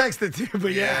 I'll text it to you,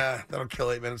 but Yeah, that'll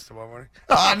kill 8 minutes tomorrow morning.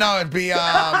 No, it'd be...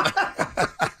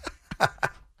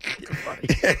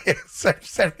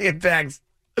 Send me a text.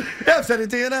 Yeah, I've sent it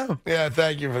to you now. Yeah,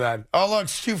 thank you for that. Oh, look,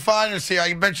 Stu Finer's here.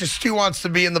 I bet you Stu wants to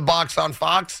be in the box on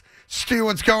Fox. Stu,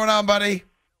 what's going on, buddy?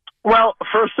 Well,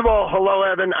 first of all, hello,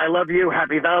 Evan. I love you.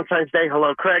 Happy Valentine's Day.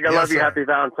 Hello, Craig. I Yes, love you. sir. Happy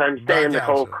Valentine's Day, No and the doubt,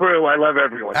 whole sir. crew. I love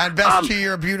everyone. And best to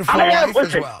your beautiful I wife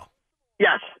listen, as well.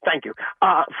 Yes, thank you.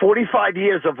 45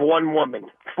 years of one woman.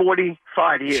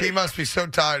 45 years. She must be so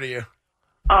tired of you.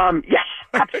 Yes,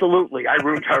 absolutely. I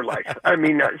ruined her life. I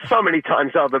mean, so many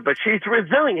times over, but she's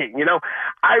resilient. You know,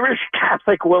 Irish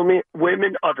Catholic women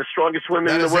are the strongest women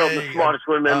That in the is world, the smartest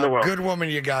women in the world. Good woman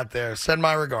you got there. Send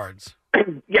my regards.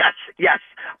 Yes, yes.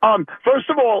 First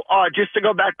of all, just to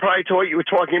go back prior to what you were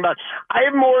talking about, I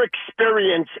have more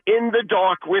experience in the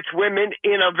dark with women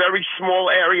in a very small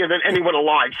area than anyone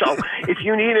alive. So if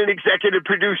you need an executive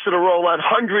producer to roll out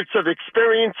hundreds of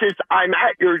experiences, I'm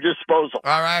at your disposal.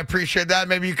 All right, I appreciate that.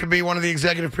 Maybe you could be one of the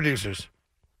executive producers.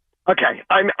 Okay,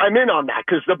 I'm in on that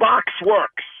because the box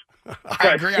works. I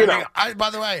agree. You know. By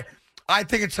the way, I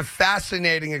think it's a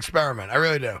fascinating experiment. I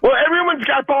really do. Well, everyone's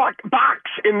got box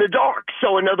in the dark.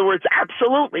 So, in other words,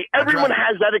 absolutely, everyone right.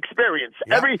 has that experience.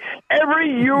 Yep. Every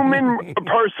human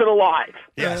person alive,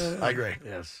 Yes, I agree.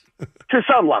 Yes. to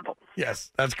some level.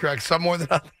 Yes, that's correct. Some more than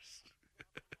others.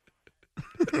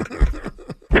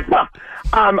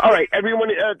 All right, everyone.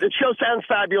 The show sounds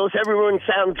fabulous. Everyone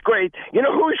sounds great. You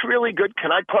know who's really good?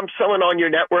 Can I pump someone on your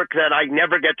network that I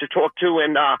never get to talk to?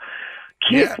 And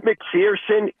Keith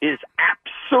McPherson is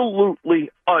absolutely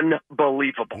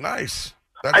unbelievable. Nice.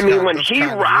 I mean, when he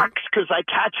rocks, because I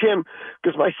catch him,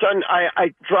 because my son,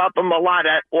 I drop him a lot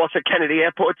at Arthur Kennedy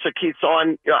Airport, so Keith's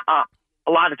on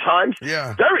a lot of times.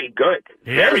 Yeah. Very good.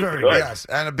 Very good. Yes,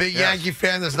 and a big Yankee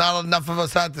fan. There's not enough of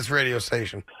us at this radio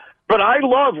station. But I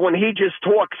love when he just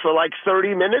talks for like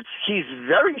 30 minutes. He's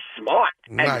very smart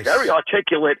and Nice. very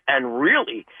articulate and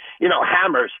really,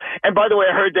 hammers. And by the way,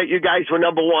 I heard that you guys were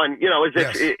number one. As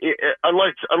if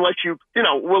unless you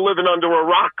were living under a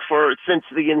rock since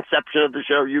the inception of the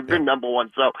show, you've been number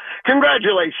one. So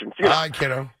congratulations. All right,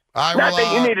 kiddo. I Not will.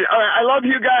 that you need it. All right, I love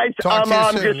you guys. Talk to you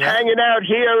I'm soon, just yeah. hanging out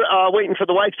here, waiting for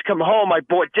the wife to come home. I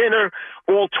bought dinner,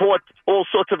 all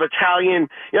sorts of Italian.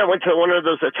 I went to one of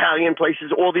those Italian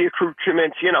places, all the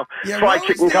accoutrements, fried what was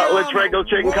chicken the, cutlets, regular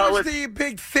chicken what cutlets. was the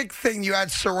big thick thing you had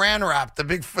saran wrap? There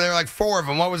were like 4 of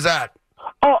them. What was that?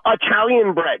 Oh,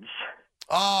 Italian breads.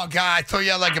 Oh, God, I thought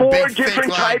you had like a 4 big thick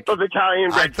different type of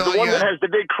Italian breads. The thought one you that had- has the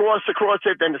big cross across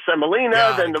it, then the semolina,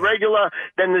 Got then it. the regular,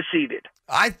 then the seeded.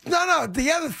 No. The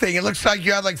other thing, it looks like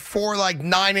you had like 4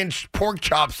 9-inch pork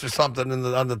chops or something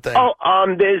on the thing. Oh,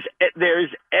 there's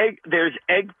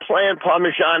eggplant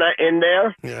parmigiana in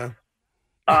there. Yeah.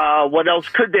 What else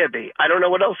could there be? I don't know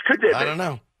what else could there be. I don't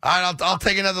know. All right, I'll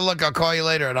take another look. I'll call you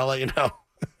later and I'll let you know.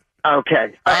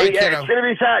 Okay. All right, yeah, kiddo. it's going to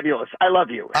be fabulous. I love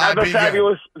you. Have a be good.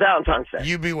 fabulous Valentine's Day.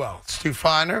 You be well. Stu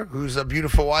Finer, who's a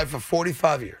beautiful wife of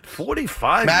 45 years.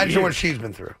 45 Imagine years. what she's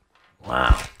been through.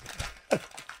 Wow.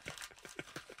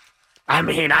 I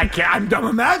mean, I can't. I'm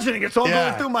imagining it's all Yeah.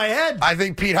 going through my head. I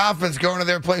think Pete Hoffman's going to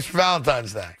their place for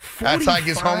Valentine's Day. That's like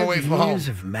his home away from 45 home. years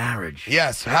of marriage.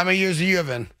 Yes. How many years are you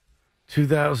in?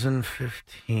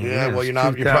 2015. Yeah, well, Yes,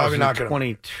 you're probably not gonna-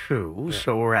 22,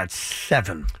 so we're at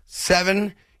 7.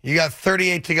 7. You got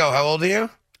 38 to go. How old are you?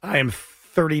 I am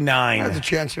 39. There's a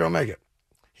chance you don't make it.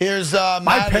 Here's My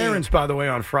Maddie, parents, by the way,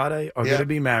 on Friday are Yeah. going to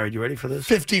be married. You ready for this?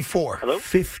 54. Hello?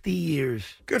 50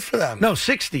 years. Good for them. No,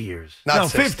 60 years. Not no,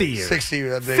 60. 50 years. 60.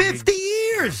 50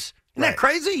 years. Isn't Right. that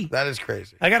crazy? That is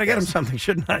crazy. I got to get him Yes. something,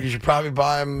 shouldn't I? You should probably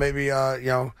buy him maybe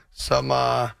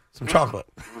some chocolate.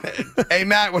 Hey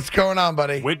Matt, what's going on,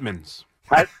 buddy? Whitman's.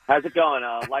 How's it going?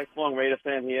 Lifelong Raider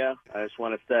fan here. I just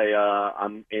want to say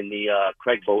I'm in the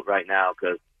Craig boat right now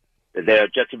because they're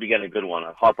just to be getting a good one.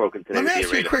 I'm heartbroken today. Let me to be ask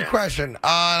you a Raider quick fan. question,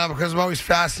 because I'm always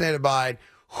fascinated by it.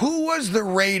 Who was the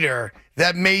Raider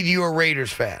that made you a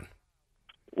Raiders fan?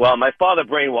 Well, my father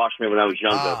brainwashed me when I was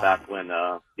younger, Ah. back when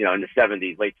in the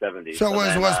 '70s, late '70s. So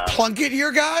was then, Plunkett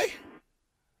your guy?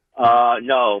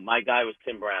 No, my guy was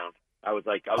Tim Brown. I was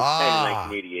 10 in 1988.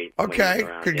 when he was Okay,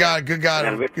 around, good yeah. guy, good guy,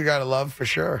 And good guy to love for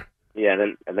sure. Yeah,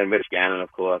 and then Rich Gannon,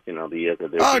 of course. The years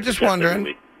of Oh, just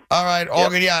wondering. All right, all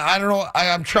good. Yeah, I don't know.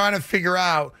 I'm trying to figure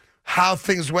out how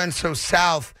things went so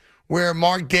south where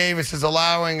Mark Davis is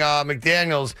allowing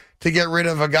McDaniels to get rid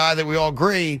of a guy that we all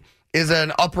agree is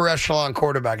an upper echelon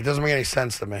quarterback. It doesn't make any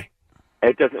sense to me.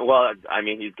 It doesn't. Well, I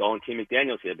mean, he's going Team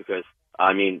McDaniels here because,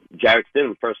 I mean, Jarrett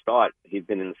Stidham, first start, he's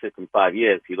been in the system 5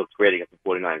 years. He looks great against the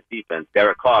 49ers defense.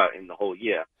 Derek Carr in the whole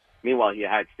year. Meanwhile, he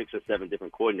had 6 or 7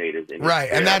 different coordinators. Right,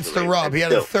 and that's the rub. He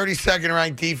had a 32nd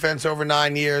ranked defense over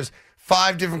 9 years,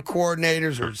 5 different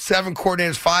coordinators or 7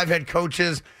 coordinators, 5 head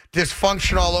coaches,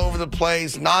 dysfunction all over the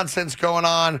place, nonsense going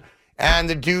on, and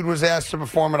the dude was asked to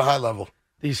perform at a high level.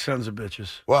 These sons of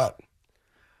bitches. What?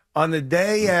 On the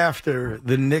day after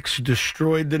the Knicks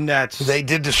destroyed the Nets, They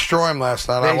did destroy him last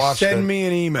night. I they watched send it. me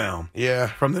an email Yeah.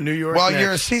 from the New York Well, Knicks.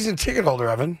 you're a season ticket holder,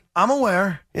 Evan. I'm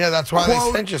aware. Yeah, that's why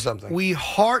Quote, they sent you something. We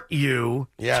heart you.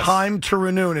 Yes. Time to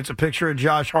renew. And it's a picture of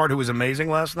Josh Hart, who was amazing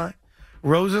last night.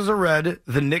 Roses are red.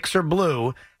 The Knicks are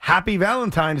blue. Happy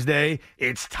Valentine's Day.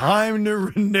 It's time to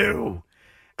renew.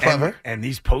 Clever. And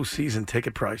these postseason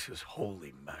ticket prices,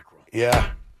 holy mackerel.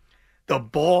 Yeah. The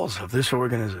balls of this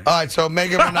organization. All right, so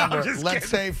make up a number. just Let's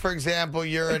say, for example,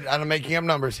 you're at, I'm making up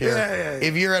numbers here. Yeah.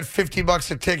 If you're at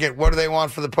 $50 a ticket, what do they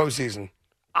want for the postseason?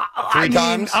 I mean,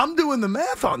 times? I'm doing the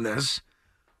math on this,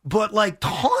 but like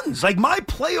tons. Like my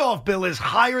playoff bill is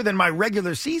higher than my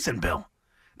regular season bill.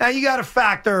 Now you got to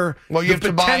factor Well, you the have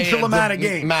to buy potential amount of the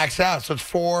games. max out, so it's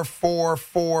 4, 4,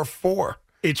 4, 4.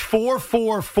 It's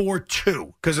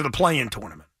 4-4-4-2 because of the play-in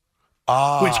tournament,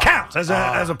 Ah, which counts as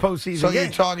a postseason So game.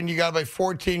 you're talking, you got to buy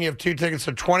 14, you have 2 tickets,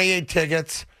 so 28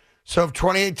 tickets. So if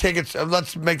 28 tickets,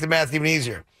 let's make the math even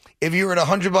easier. If you were at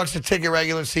 $100 a ticket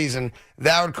regular season,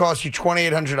 that would cost you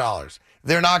 $2,800.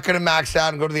 They're not going to max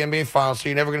out and go to the NBA Finals, so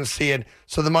you're never going to see it.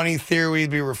 So the money in theory would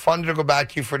either be refunded or go back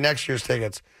to you for next year's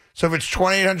tickets. So if it's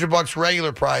 $2,800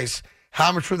 regular price,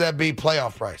 how much would that be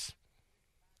playoff price?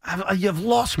 You've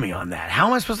lost me on that. How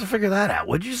am I supposed to figure that out?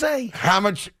 What'd you say? How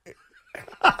much?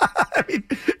 I mean,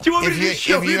 do you want me to just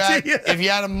show it had, to you? if you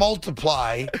had to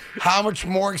multiply, how much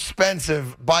more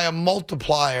expensive by a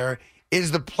multiplier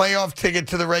is the playoff ticket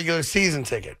to the regular season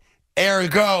ticket?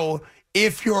 Ergo,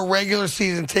 if your regular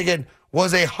season ticket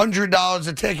was $100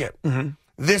 a ticket,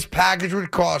 this package would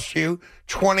cost you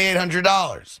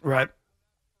 $2,800. Right.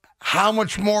 How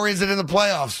much more is it in the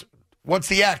playoffs? What's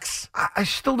the X? I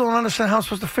still don't understand how I'm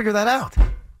supposed to figure that out.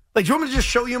 Like, do you want me to just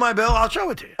show you my bill? I'll show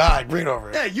it to you. All right, read over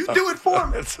it. Yeah, you do it for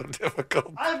me. It's so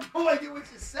difficult. I have no idea what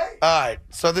you say. All right,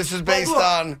 so this is based look,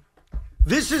 on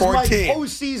This is 14. my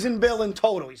postseason bill in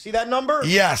total. You see that number?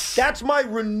 Yes. That's my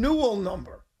renewal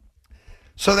number.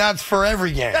 So that's for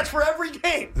every game. That's for every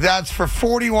game. That's for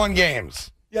 41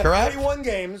 games. Yeah, correct? 41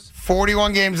 games,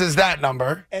 41 games is that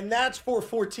number. and that's for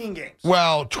 14 games.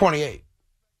 Well, 28,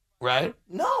 right?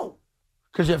 No.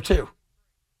 Because you have 2.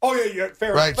 Oh, yeah,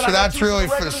 fair Right, enough. But so I got that's 2 really the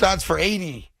for regular- that's for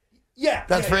 80. Yeah.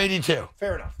 That's yeah, for yeah. 82.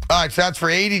 Fair enough. All right, so that's for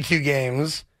 82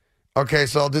 games. Okay,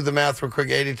 so I'll do the math real quick.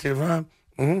 82.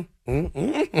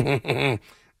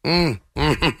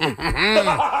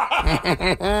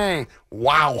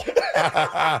 Wow.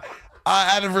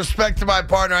 Out of respect to my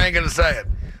partner, I ain't going to say it.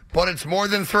 But it's more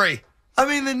than 3. I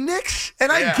mean, the Knicks,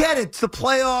 and Yeah. I get it. It's the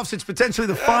playoffs. It's potentially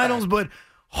the finals, but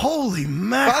holy By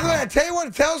mackerel. the way, I tell you what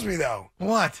it tells me, though.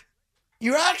 What?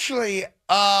 You actually,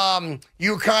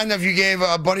 you gave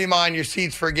a buddy of mine your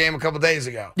seats for a game a couple days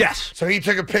ago. Yes. So he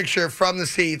took a picture from the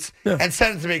seats and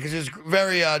sent it to me because he was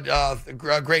very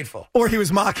grateful. Or he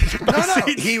was mocking my No,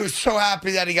 seats. he was so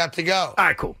happy that he got to go. All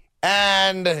right, cool.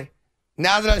 And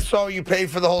now that I saw you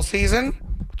paid for the whole season,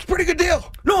 it's a pretty good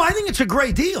deal. No, I think it's a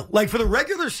great deal. Like for the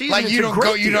regular season, Like it's you a don't great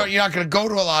go, you deal. don't, you're not going to go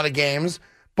to a lot of games,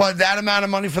 but that amount of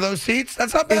money for those seats,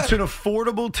 that's not bad. It's an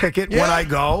affordable ticket when Yeah. I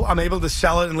go. I'm able to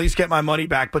sell it and at least get my money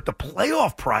back. But the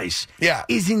playoff price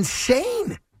is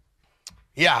insane.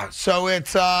 Yeah, so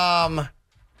it's almost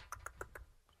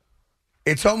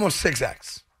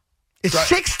 6x. It's Right.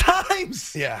 6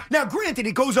 times. Yeah. Now, granted,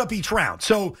 it goes up each round.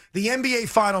 So the NBA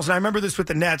Finals, and I remember this with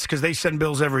the Nets because they send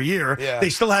bills every year. Yeah. They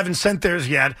still haven't sent theirs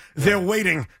yet. They're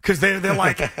waiting because they're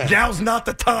like, now's not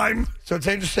the time. So it's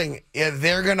interesting. Yeah,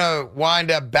 they're going to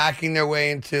wind up backing their way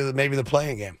into maybe the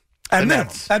playing game. At The minimum.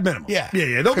 Nets. At minimum. Yeah.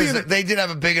 Yeah. They'll be in 'Cause they did have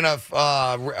a big enough,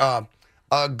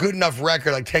 a good enough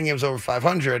record, like 10 games over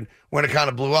 500, when it kind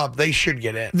of blew up, they should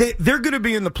get in. They're going to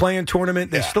be in the play-in tournament.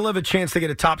 They Yeah. still have a chance to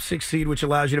get a top 6 seed, which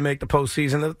allows you to make the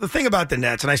postseason. The thing about the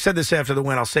Nets, and I said this after the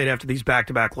win, I'll say it after these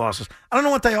back-to-back losses, I don't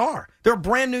know what they are. They're a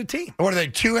brand-new team. What are they,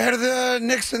 2 ahead of the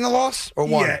Knicks in the loss? Or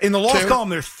 1? Yeah, in the loss 2? column,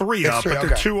 they're 3 It's up, 3, but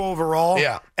they're okay. 2 overall.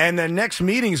 Yeah. And the next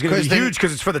meeting is going to 'Cause be they- huge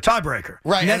because it's for the tiebreaker.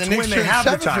 Right, Nets and the Knicks win, they are in have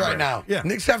the 7th tiebreaker. right now. Yeah.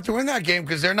 Knicks have to win that game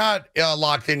because they're not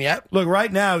locked in yet. Look,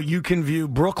 right now, you can view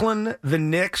Brooklyn, the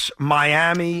Knicks,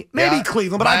 Miami, maybe Yeah.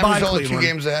 Cleveland, but I buy Miami's only Cleveland. 2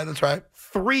 games ahead, that's right.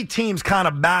 3 teams kind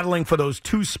of battling for those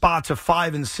 2 spots of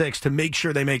 5 and 6 to make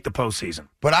sure they make the postseason.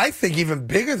 But I think even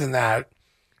bigger than that,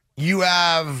 you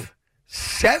have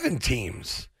 7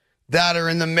 teams that are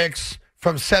in the mix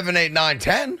from 7, 8, 9,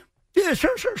 10. Yeah,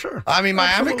 sure. I mean,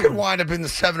 Miami Absolutely. could wind up in the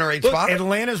 7 or 8 Look, spot.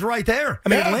 Atlanta's right there. I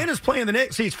mean, Yeah. Atlanta's playing the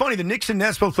Knicks. See, it's funny. The Knicks and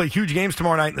Nets both play huge games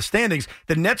tomorrow night in the standings.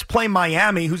 The Nets play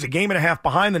Miami, who's a game and a half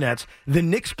behind the Nets. The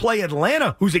Knicks play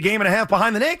Atlanta, who's a game and a half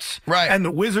behind the Knicks. Right. And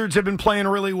the Wizards have been playing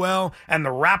really well, and the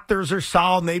Raptors are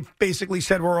solid, and they've basically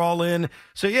said we're all in.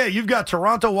 So, yeah, you've got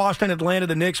Toronto, Washington, Atlanta,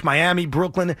 the Knicks, Miami,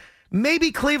 Brooklyn, maybe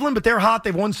Cleveland, but they're hot.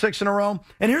 They've won 6 in a row.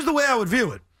 And here's the way I would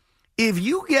view it. If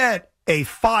you get a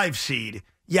 5 seed,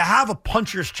 you have a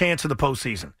puncher's chance of the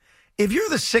postseason. If you're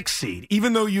the 6th seed,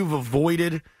 even though you've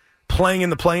avoided playing in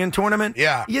the play-in tournament,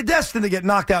 Yeah. you're destined to get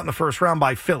knocked out in the first round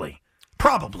by Philly.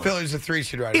 Probably. Philly's the 3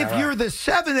 seed right now. If right? you're the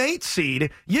 7, 8 seed,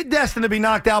 you're destined to be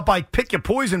knocked out by pick your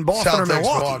poison, Boston or Celtics,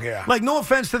 Milwaukee. Milwaukee, yeah. Like, no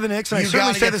offense to the Knicks, and I You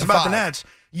certainly gotta say get this to about the 5. Nets.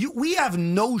 We have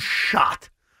no shot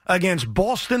against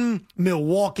Boston,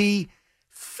 Milwaukee,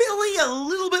 Philly, a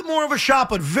little bit more of a shot,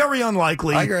 but very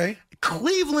unlikely. I agree.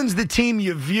 Cleveland's the team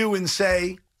you view and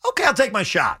say, okay, I'll take my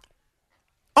shot.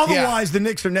 Otherwise, the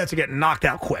Knicks or Nets are getting knocked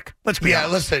out quick. Let's be Yeah,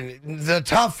 honest. listen, the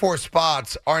top 4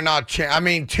 spots are not I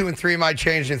mean, 2 and 3 might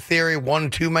change in theory, 1,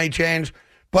 2 may change,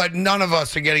 but none of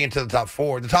us are getting into the top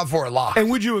 4. The top 4 are locked. And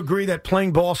would you agree that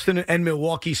playing Boston and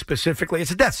Milwaukee specifically,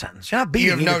 it's a death sentence? You're not beating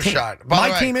You have no either team. shot. By the My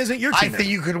way, team isn't, your team I think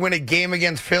isn't. you could win a game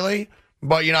against Philly,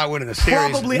 but you're not winning the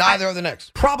series. Probably- Neither are the Knicks.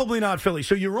 Probably not Philly.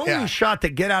 So your only Yeah. shot to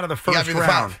get out of the gotta first be the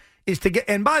round 5. is to get.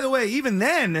 And by the way, even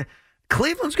then,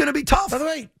 Cleveland's going to be tough. By the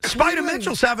way, Spider Cleveland-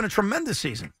 Mitchell's having a tremendous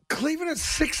season. Cleveland has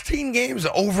 16 games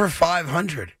over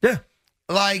 500. Yeah.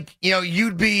 Like,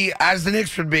 you'd be, as the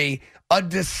Knicks would be, a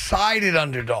decided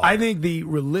underdog. I think the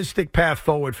realistic path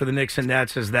forward for the Knicks and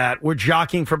Nets is that we're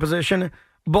jockeying for position.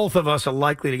 Both of us are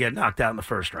likely to get knocked out in the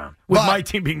first round, with But my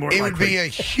team being more it likely. would be a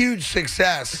huge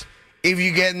success if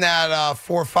you get in that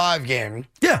 4-5 game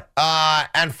yeah.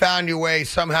 and found your way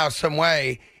somehow, some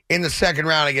way in the second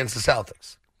round against the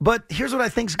Celtics. But here's what I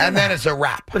think's going And to then happen. it's a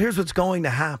wrap. But here's what's going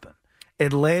to happen.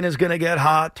 Atlanta's going to get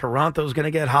hot. Toronto's going to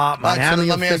get hot. All right, so Miami let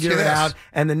will me ask figure you it this. out.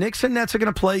 And the Knicks and Nets are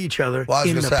going to play each other Well, I was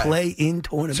in the gonna say. play-in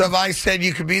tournament. So if I said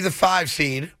you could be the 5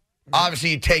 seed, obviously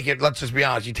you take it. Let's just be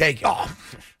honest, you take it.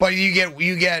 But you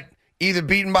get either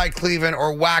beaten by Cleveland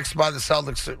or waxed by the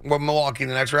Celtics or Milwaukee in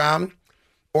the next round.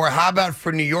 Or how about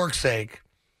for New York's sake,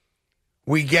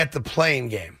 we get the playing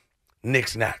game,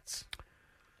 Knicks Nets.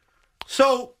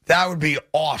 So That would be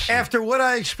awesome. after what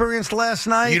I experienced last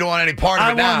night, You don't want any part of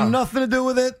I it now. want nothing to do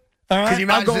with it. All right? Can you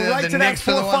I'll imagine go right the to Knicks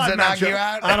that are the ones 4-5 that knock matchup. you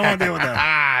out? I don't want to deal with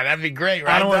that. That'd be great,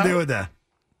 right? I don't want to though? deal with that.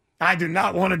 I do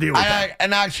not want to deal with that.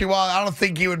 And actually, well, I don't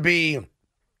think it wouldn't be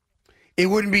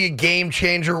a game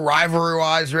changer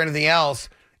rivalry-wise or anything else.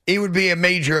 It would be a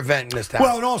major event in this town.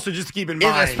 Well, and also just to keep in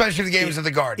mind, especially the games at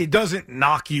the Garden. it doesn't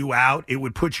knock you out. It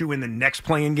would put you in the next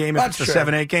playing game if That's it's a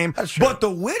true. 7-8 game. That's true. But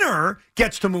the winner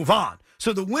gets to move on.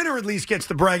 So the winner at least gets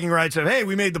the bragging rights of, hey,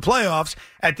 we made the playoffs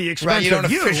at the expense Right, you don't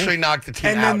of you. officially knock the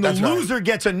team and out. then the That's right. loser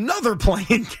gets another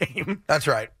playing game. That's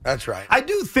right. That's right. I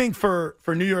do think for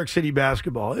New York City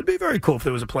basketball, it'd be very cool if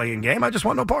there was a playing game. I just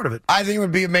want no part of it. I think it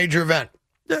would be a major event.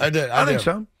 Yeah, I did. I think do.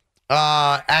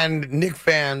 so. And Knicks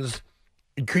fans,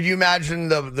 could you imagine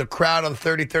the crowd on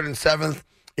 33rd and 7th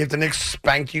if the Knicks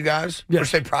spanked you guys? Yeah.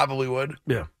 Which they probably would.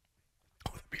 Yeah.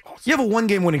 That'd be awesome. You have a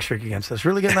one-game winning streak against us.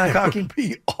 Really getting that cocky? That'd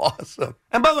be awesome.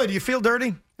 And by the way, do you feel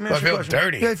dirty? Let me I ask you a feel question.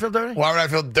 dirty. Yeah, you feel dirty? Why would I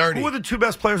feel dirty? Who were the 2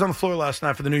 best players on the floor last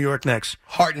night for the New York Knicks?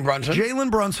 Hart and Brunson.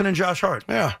 Jalen Brunson and Josh Hart.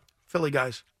 Yeah. Philly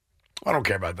guys. I don't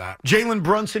care about that. Jalen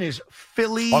Brunson is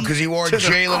Philly. Oh, because he wore a to the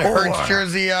Jalen core. Hurts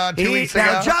jersey 2 weeks ago.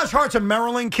 Now, Josh Hart's a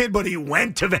Maryland kid, but he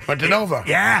went to Nova.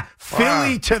 Yeah,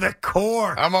 Philly Wow. to the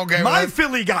core. I'm okay My with it.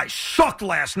 Philly guys sucked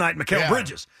last night, Mikal Yeah.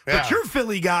 Bridges. Yeah. But your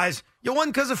Philly guys, you won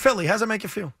because of Philly. How's that make you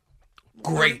feel?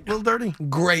 Great. A little dirty?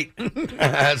 Great.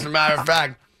 As a matter of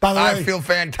fact, By the way, I feel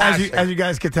fantastic. As you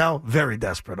guys can tell, very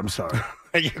desperate. I'm sorry.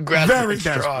 You're grasping Very at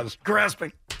desperate. straws.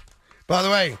 Grasping. By the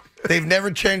way, they've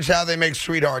never changed how they make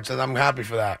sweethearts, and I'm happy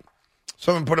for that.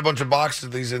 Someone put a bunch of boxes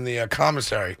of these in the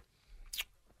commissary.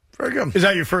 Very good. Is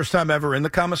that your first time ever in the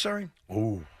commissary?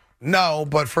 Ooh. No,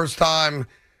 but first time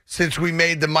since we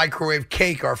made the microwave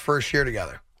cake our first year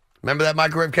together. Remember that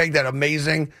microwave cake, that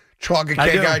amazing chocolate I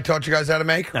cake do. I taught you guys how to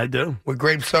make? I do. With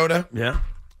grape soda? Yeah.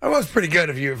 That was pretty good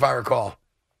if I recall.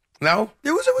 No?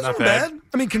 It wasn't Not bad. bad.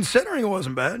 I mean, considering it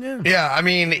wasn't bad, yeah. Yeah, I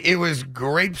mean, it was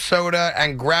grape soda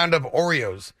and ground up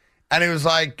Oreos. And it was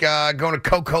like going to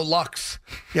Coco Lux,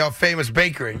 famous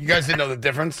bakery. You guys didn't know the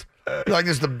difference. You're like,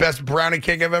 this is the best brownie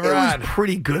cake I've ever It was had.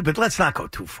 pretty good, but let's not go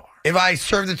too far. If I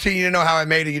served it to you, you didn't know how I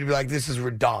made it, you'd be like, this is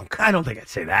redonk. I don't think I'd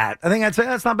say that. I think I'd say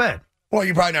that's not bad. Well,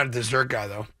 you're probably not a dessert guy,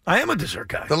 though. I am a dessert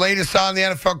guy. The latest on the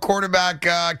NFL quarterback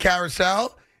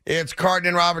carousel, it's Carton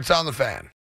and Roberts on the Fan.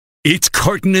 It's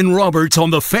Carton and Roberts on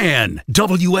the Fan.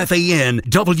 WFAN,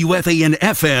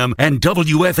 WFAN-FM, and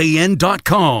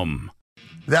WFAN.com.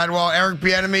 That while Eric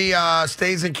Bieniemy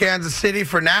stays in Kansas City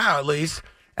for now, at least,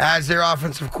 as their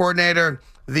offensive coordinator,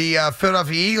 the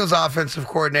Philadelphia Eagles offensive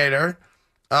coordinator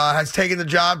has taken the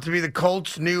job to be the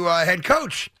Colts' new head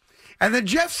coach. And then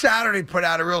Jeff Saturday put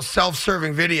out a real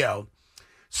self-serving video.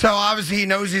 So obviously he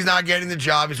knows he's not getting the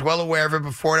job. He's well aware of it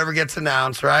before it ever gets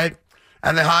announced, right?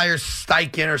 And they hire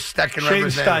Steichen or Stecken. Shane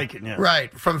Steichen, yeah.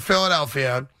 Right, from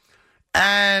Philadelphia.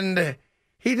 And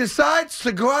he decides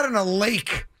to go out on a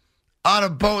lake on a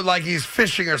boat like he's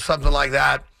fishing or something like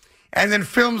that, and then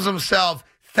films himself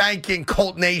thanking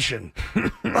Colt Nation.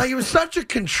 Like, it was such a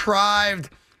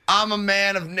contrived, I'm a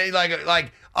man of,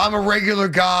 like I'm a regular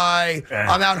guy,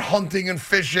 I'm out hunting and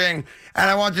fishing, and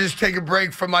I want to just take a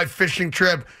break from my fishing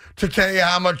trip to tell you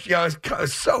how much,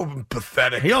 it's so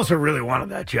pathetic. He also really wanted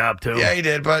that job, too. Yeah, he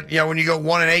did, but, when you go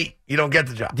 1-8, you don't get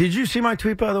the job. Did you see my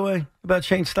tweet, by the way, about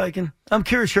Shane Steichen? I'm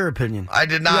curious your opinion. I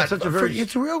did not. Such a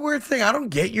It's a real weird thing. I don't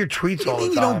get your tweets all the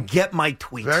time. You don't get my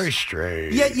tweets. Very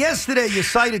strange. Yet yesterday you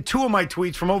cited two of my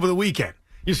tweets from over the weekend.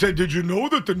 You said, did you know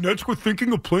that the Nets were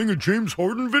thinking of playing a James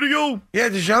Harden video? Yeah,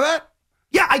 did you know that?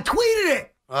 Yeah, I tweeted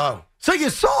it. Oh. So you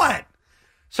saw it.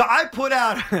 So I put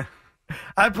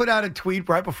out a tweet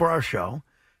right before our show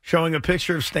showing a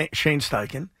picture of Shane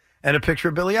Steichen and a picture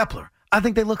of Billy Epler. I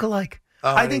think they look alike.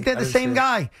 I think they're the same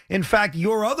guy. In fact,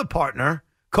 your other partner,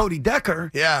 Cody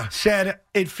Decker, said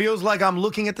it feels like I'm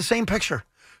looking at the same picture.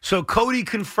 So Cody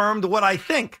confirmed what I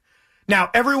think. Now,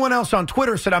 everyone else on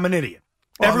Twitter said I'm an idiot.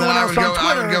 Well, everyone else on I would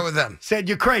Twitter go with them. said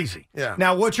you're crazy. Yeah.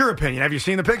 Now, what's your opinion? Have you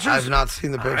seen the pictures? I've not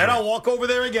seen the picture. And I'll walk over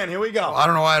there again. Here we go. I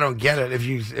don't know why I don't get it if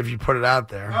you put it out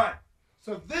there. All right.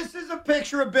 So this is a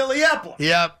picture of Billy Epler.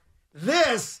 Yep.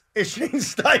 This is Shane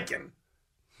Steichen.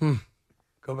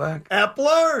 Go back.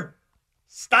 Epler,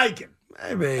 Steichen.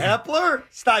 Maybe. Epler,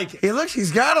 Steichen.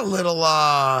 He's got a little,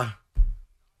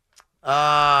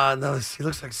 no, he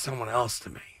looks like someone else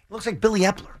to me. Looks like Billy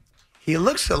Epler. He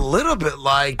looks a little bit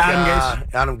like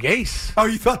Adam Gase. Oh,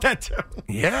 you thought that too?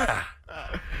 Yeah.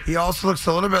 He also looks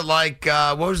a little bit like,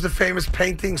 what was the famous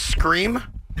painting, Scream?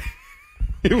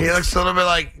 He looks a little bit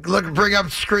like, bring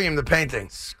up Scream, the painting.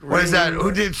 Scream. What is that?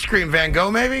 Who did Scream? Van Gogh,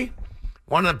 maybe?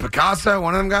 One of the Picasso,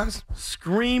 one of them guys?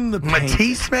 Scream the painting.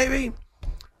 Matisse, maybe?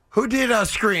 Who did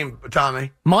Scream,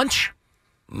 Tommy? Munch?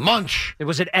 Munch.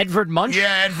 Was it Edvard Munch?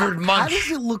 Yeah, Edvard Munch. How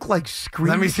does it look like Scream?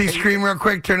 Let me see Scream real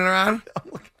quick. Turn it around.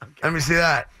 Let me see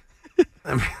that.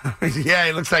 Yeah,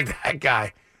 he looks like that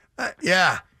guy.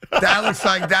 Yeah, that looks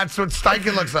like that's what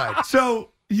Steichen looks like.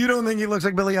 So you don't think he looks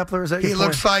like Billy Epler? Is that He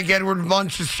looks like Edward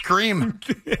Munch's Scream.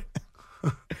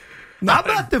 How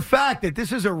about the fact that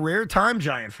this is a rare time,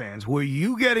 Giant fans, where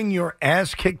you getting your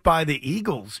ass kicked by the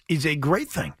Eagles is a great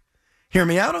thing. Hear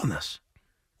me out on this.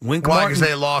 Why? Because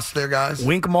they lost their guys?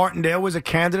 Wink Martindale was a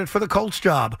candidate for the Colts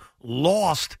job.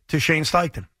 Lost to Shane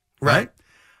Steichen. Right?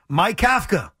 Mike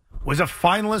Kafka was a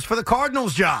finalist for the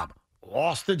Cardinals job.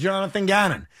 Lost to Jonathan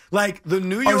Gannon. Like the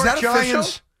New York is that Giants.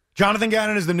 official? Jonathan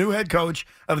Gannon is the new head coach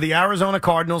of the Arizona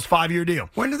Cardinals, 5-year deal.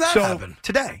 When did that happen?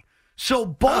 Today. So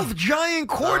both Giant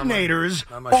coordinators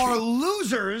are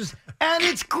losers, and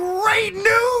it's great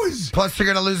news. Plus, they're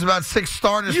going to lose about 6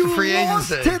 starters for free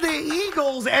agency. You lost to the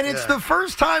Eagles, and it's the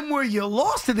first time where you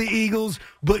lost to the Eagles,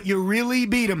 but you really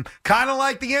beat them. Kind of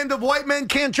like the end of White Men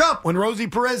Can't Jump when Rosie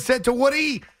Perez said to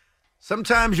Woody,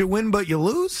 sometimes you win but you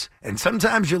lose, and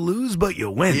sometimes you lose but you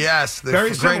win. Yes, the Very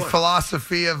great similar.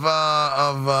 philosophy of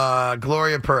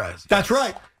Gloria Perez. That's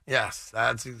right. Yes,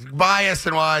 that's bias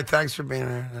and why. Thanks for being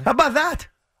here. How about that?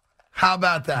 How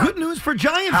about that? Good news for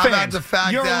Giant How fans. about the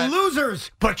fact you're that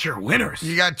losers, but you're winners.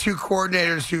 You got 2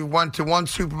 coordinators who went to 1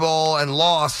 Super Bowl and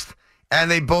lost, and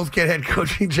they both get head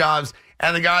coaching jobs.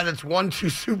 And the guy that's won 2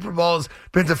 Super Bowls,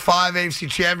 been to 5 AFC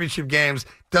Championship games,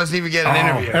 doesn't even get an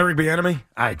interview. Eric Bieniemy?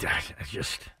 I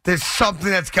just... There's something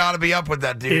that's got to be up with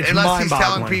that dude. It's Unless he's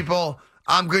telling mind-boggling. people,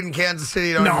 I'm good in Kansas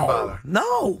City, don't even bother.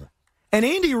 No. And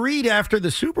Andy Reid, after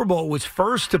the Super Bowl, was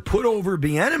first to put over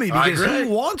Bieniemy because he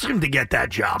wants him to get that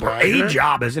job or a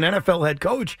job as an NFL head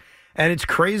coach. And it's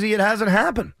crazy it hasn't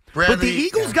happened. Bradley, but the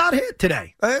Eagles got hit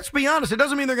today. Let's be honest. It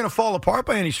doesn't mean they're going to fall apart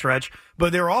by any stretch,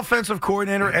 but their offensive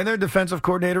coordinator and their defensive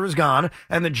coordinator is gone,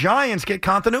 and the Giants get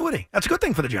continuity. That's a good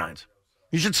thing for the Giants.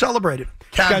 You should celebrate it.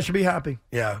 You guys should be happy.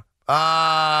 Yeah.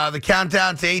 The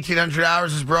countdown to 1800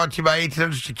 hours is brought to you by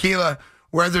 1800 Tequila,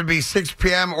 whether it be 6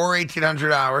 p.m. or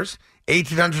 1800 hours.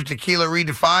 1800 Tequila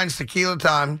redefines tequila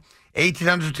time.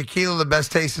 1800 Tequila, the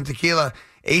best taste in tequila.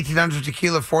 1800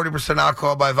 Tequila, 40%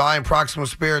 alcohol by volume. Proximo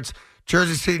Spirits,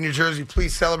 Jersey City, New Jersey.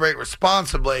 Please celebrate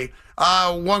responsibly.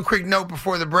 One quick note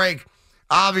before the break.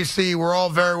 Obviously, we're all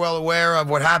very well aware of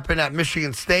what happened at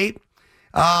Michigan State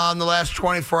in the last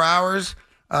 24 hours.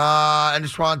 I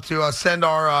just want to send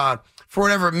our, for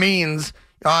whatever it means,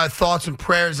 thoughts and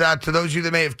prayers out to those of you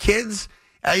that may have kids,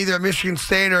 either at Michigan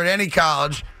State or at any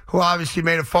college, who obviously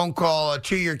made a phone call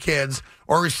to your kids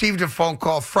or received a phone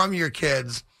call from your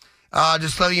kids.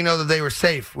 Just letting you know that they were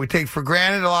safe. We take for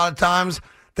granted a lot of times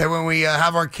that when we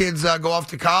have our kids go off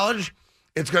to college,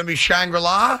 it's going to be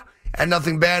Shangri-La and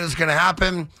nothing bad is going to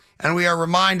happen. And we are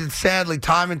reminded, sadly,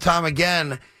 time and time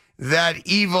again, that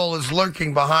evil is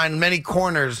lurking behind many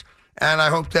corners. And I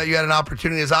hope that you had an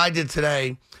opportunity, as I did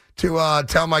today, to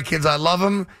tell my kids I love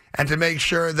them and to make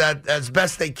sure that as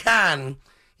best they can,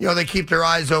 they keep their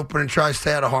eyes open and try to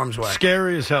stay out of harm's way.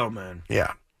 Scary as hell, man.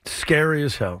 Yeah. Scary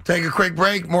as hell. Take a quick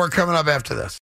break. More coming up after this.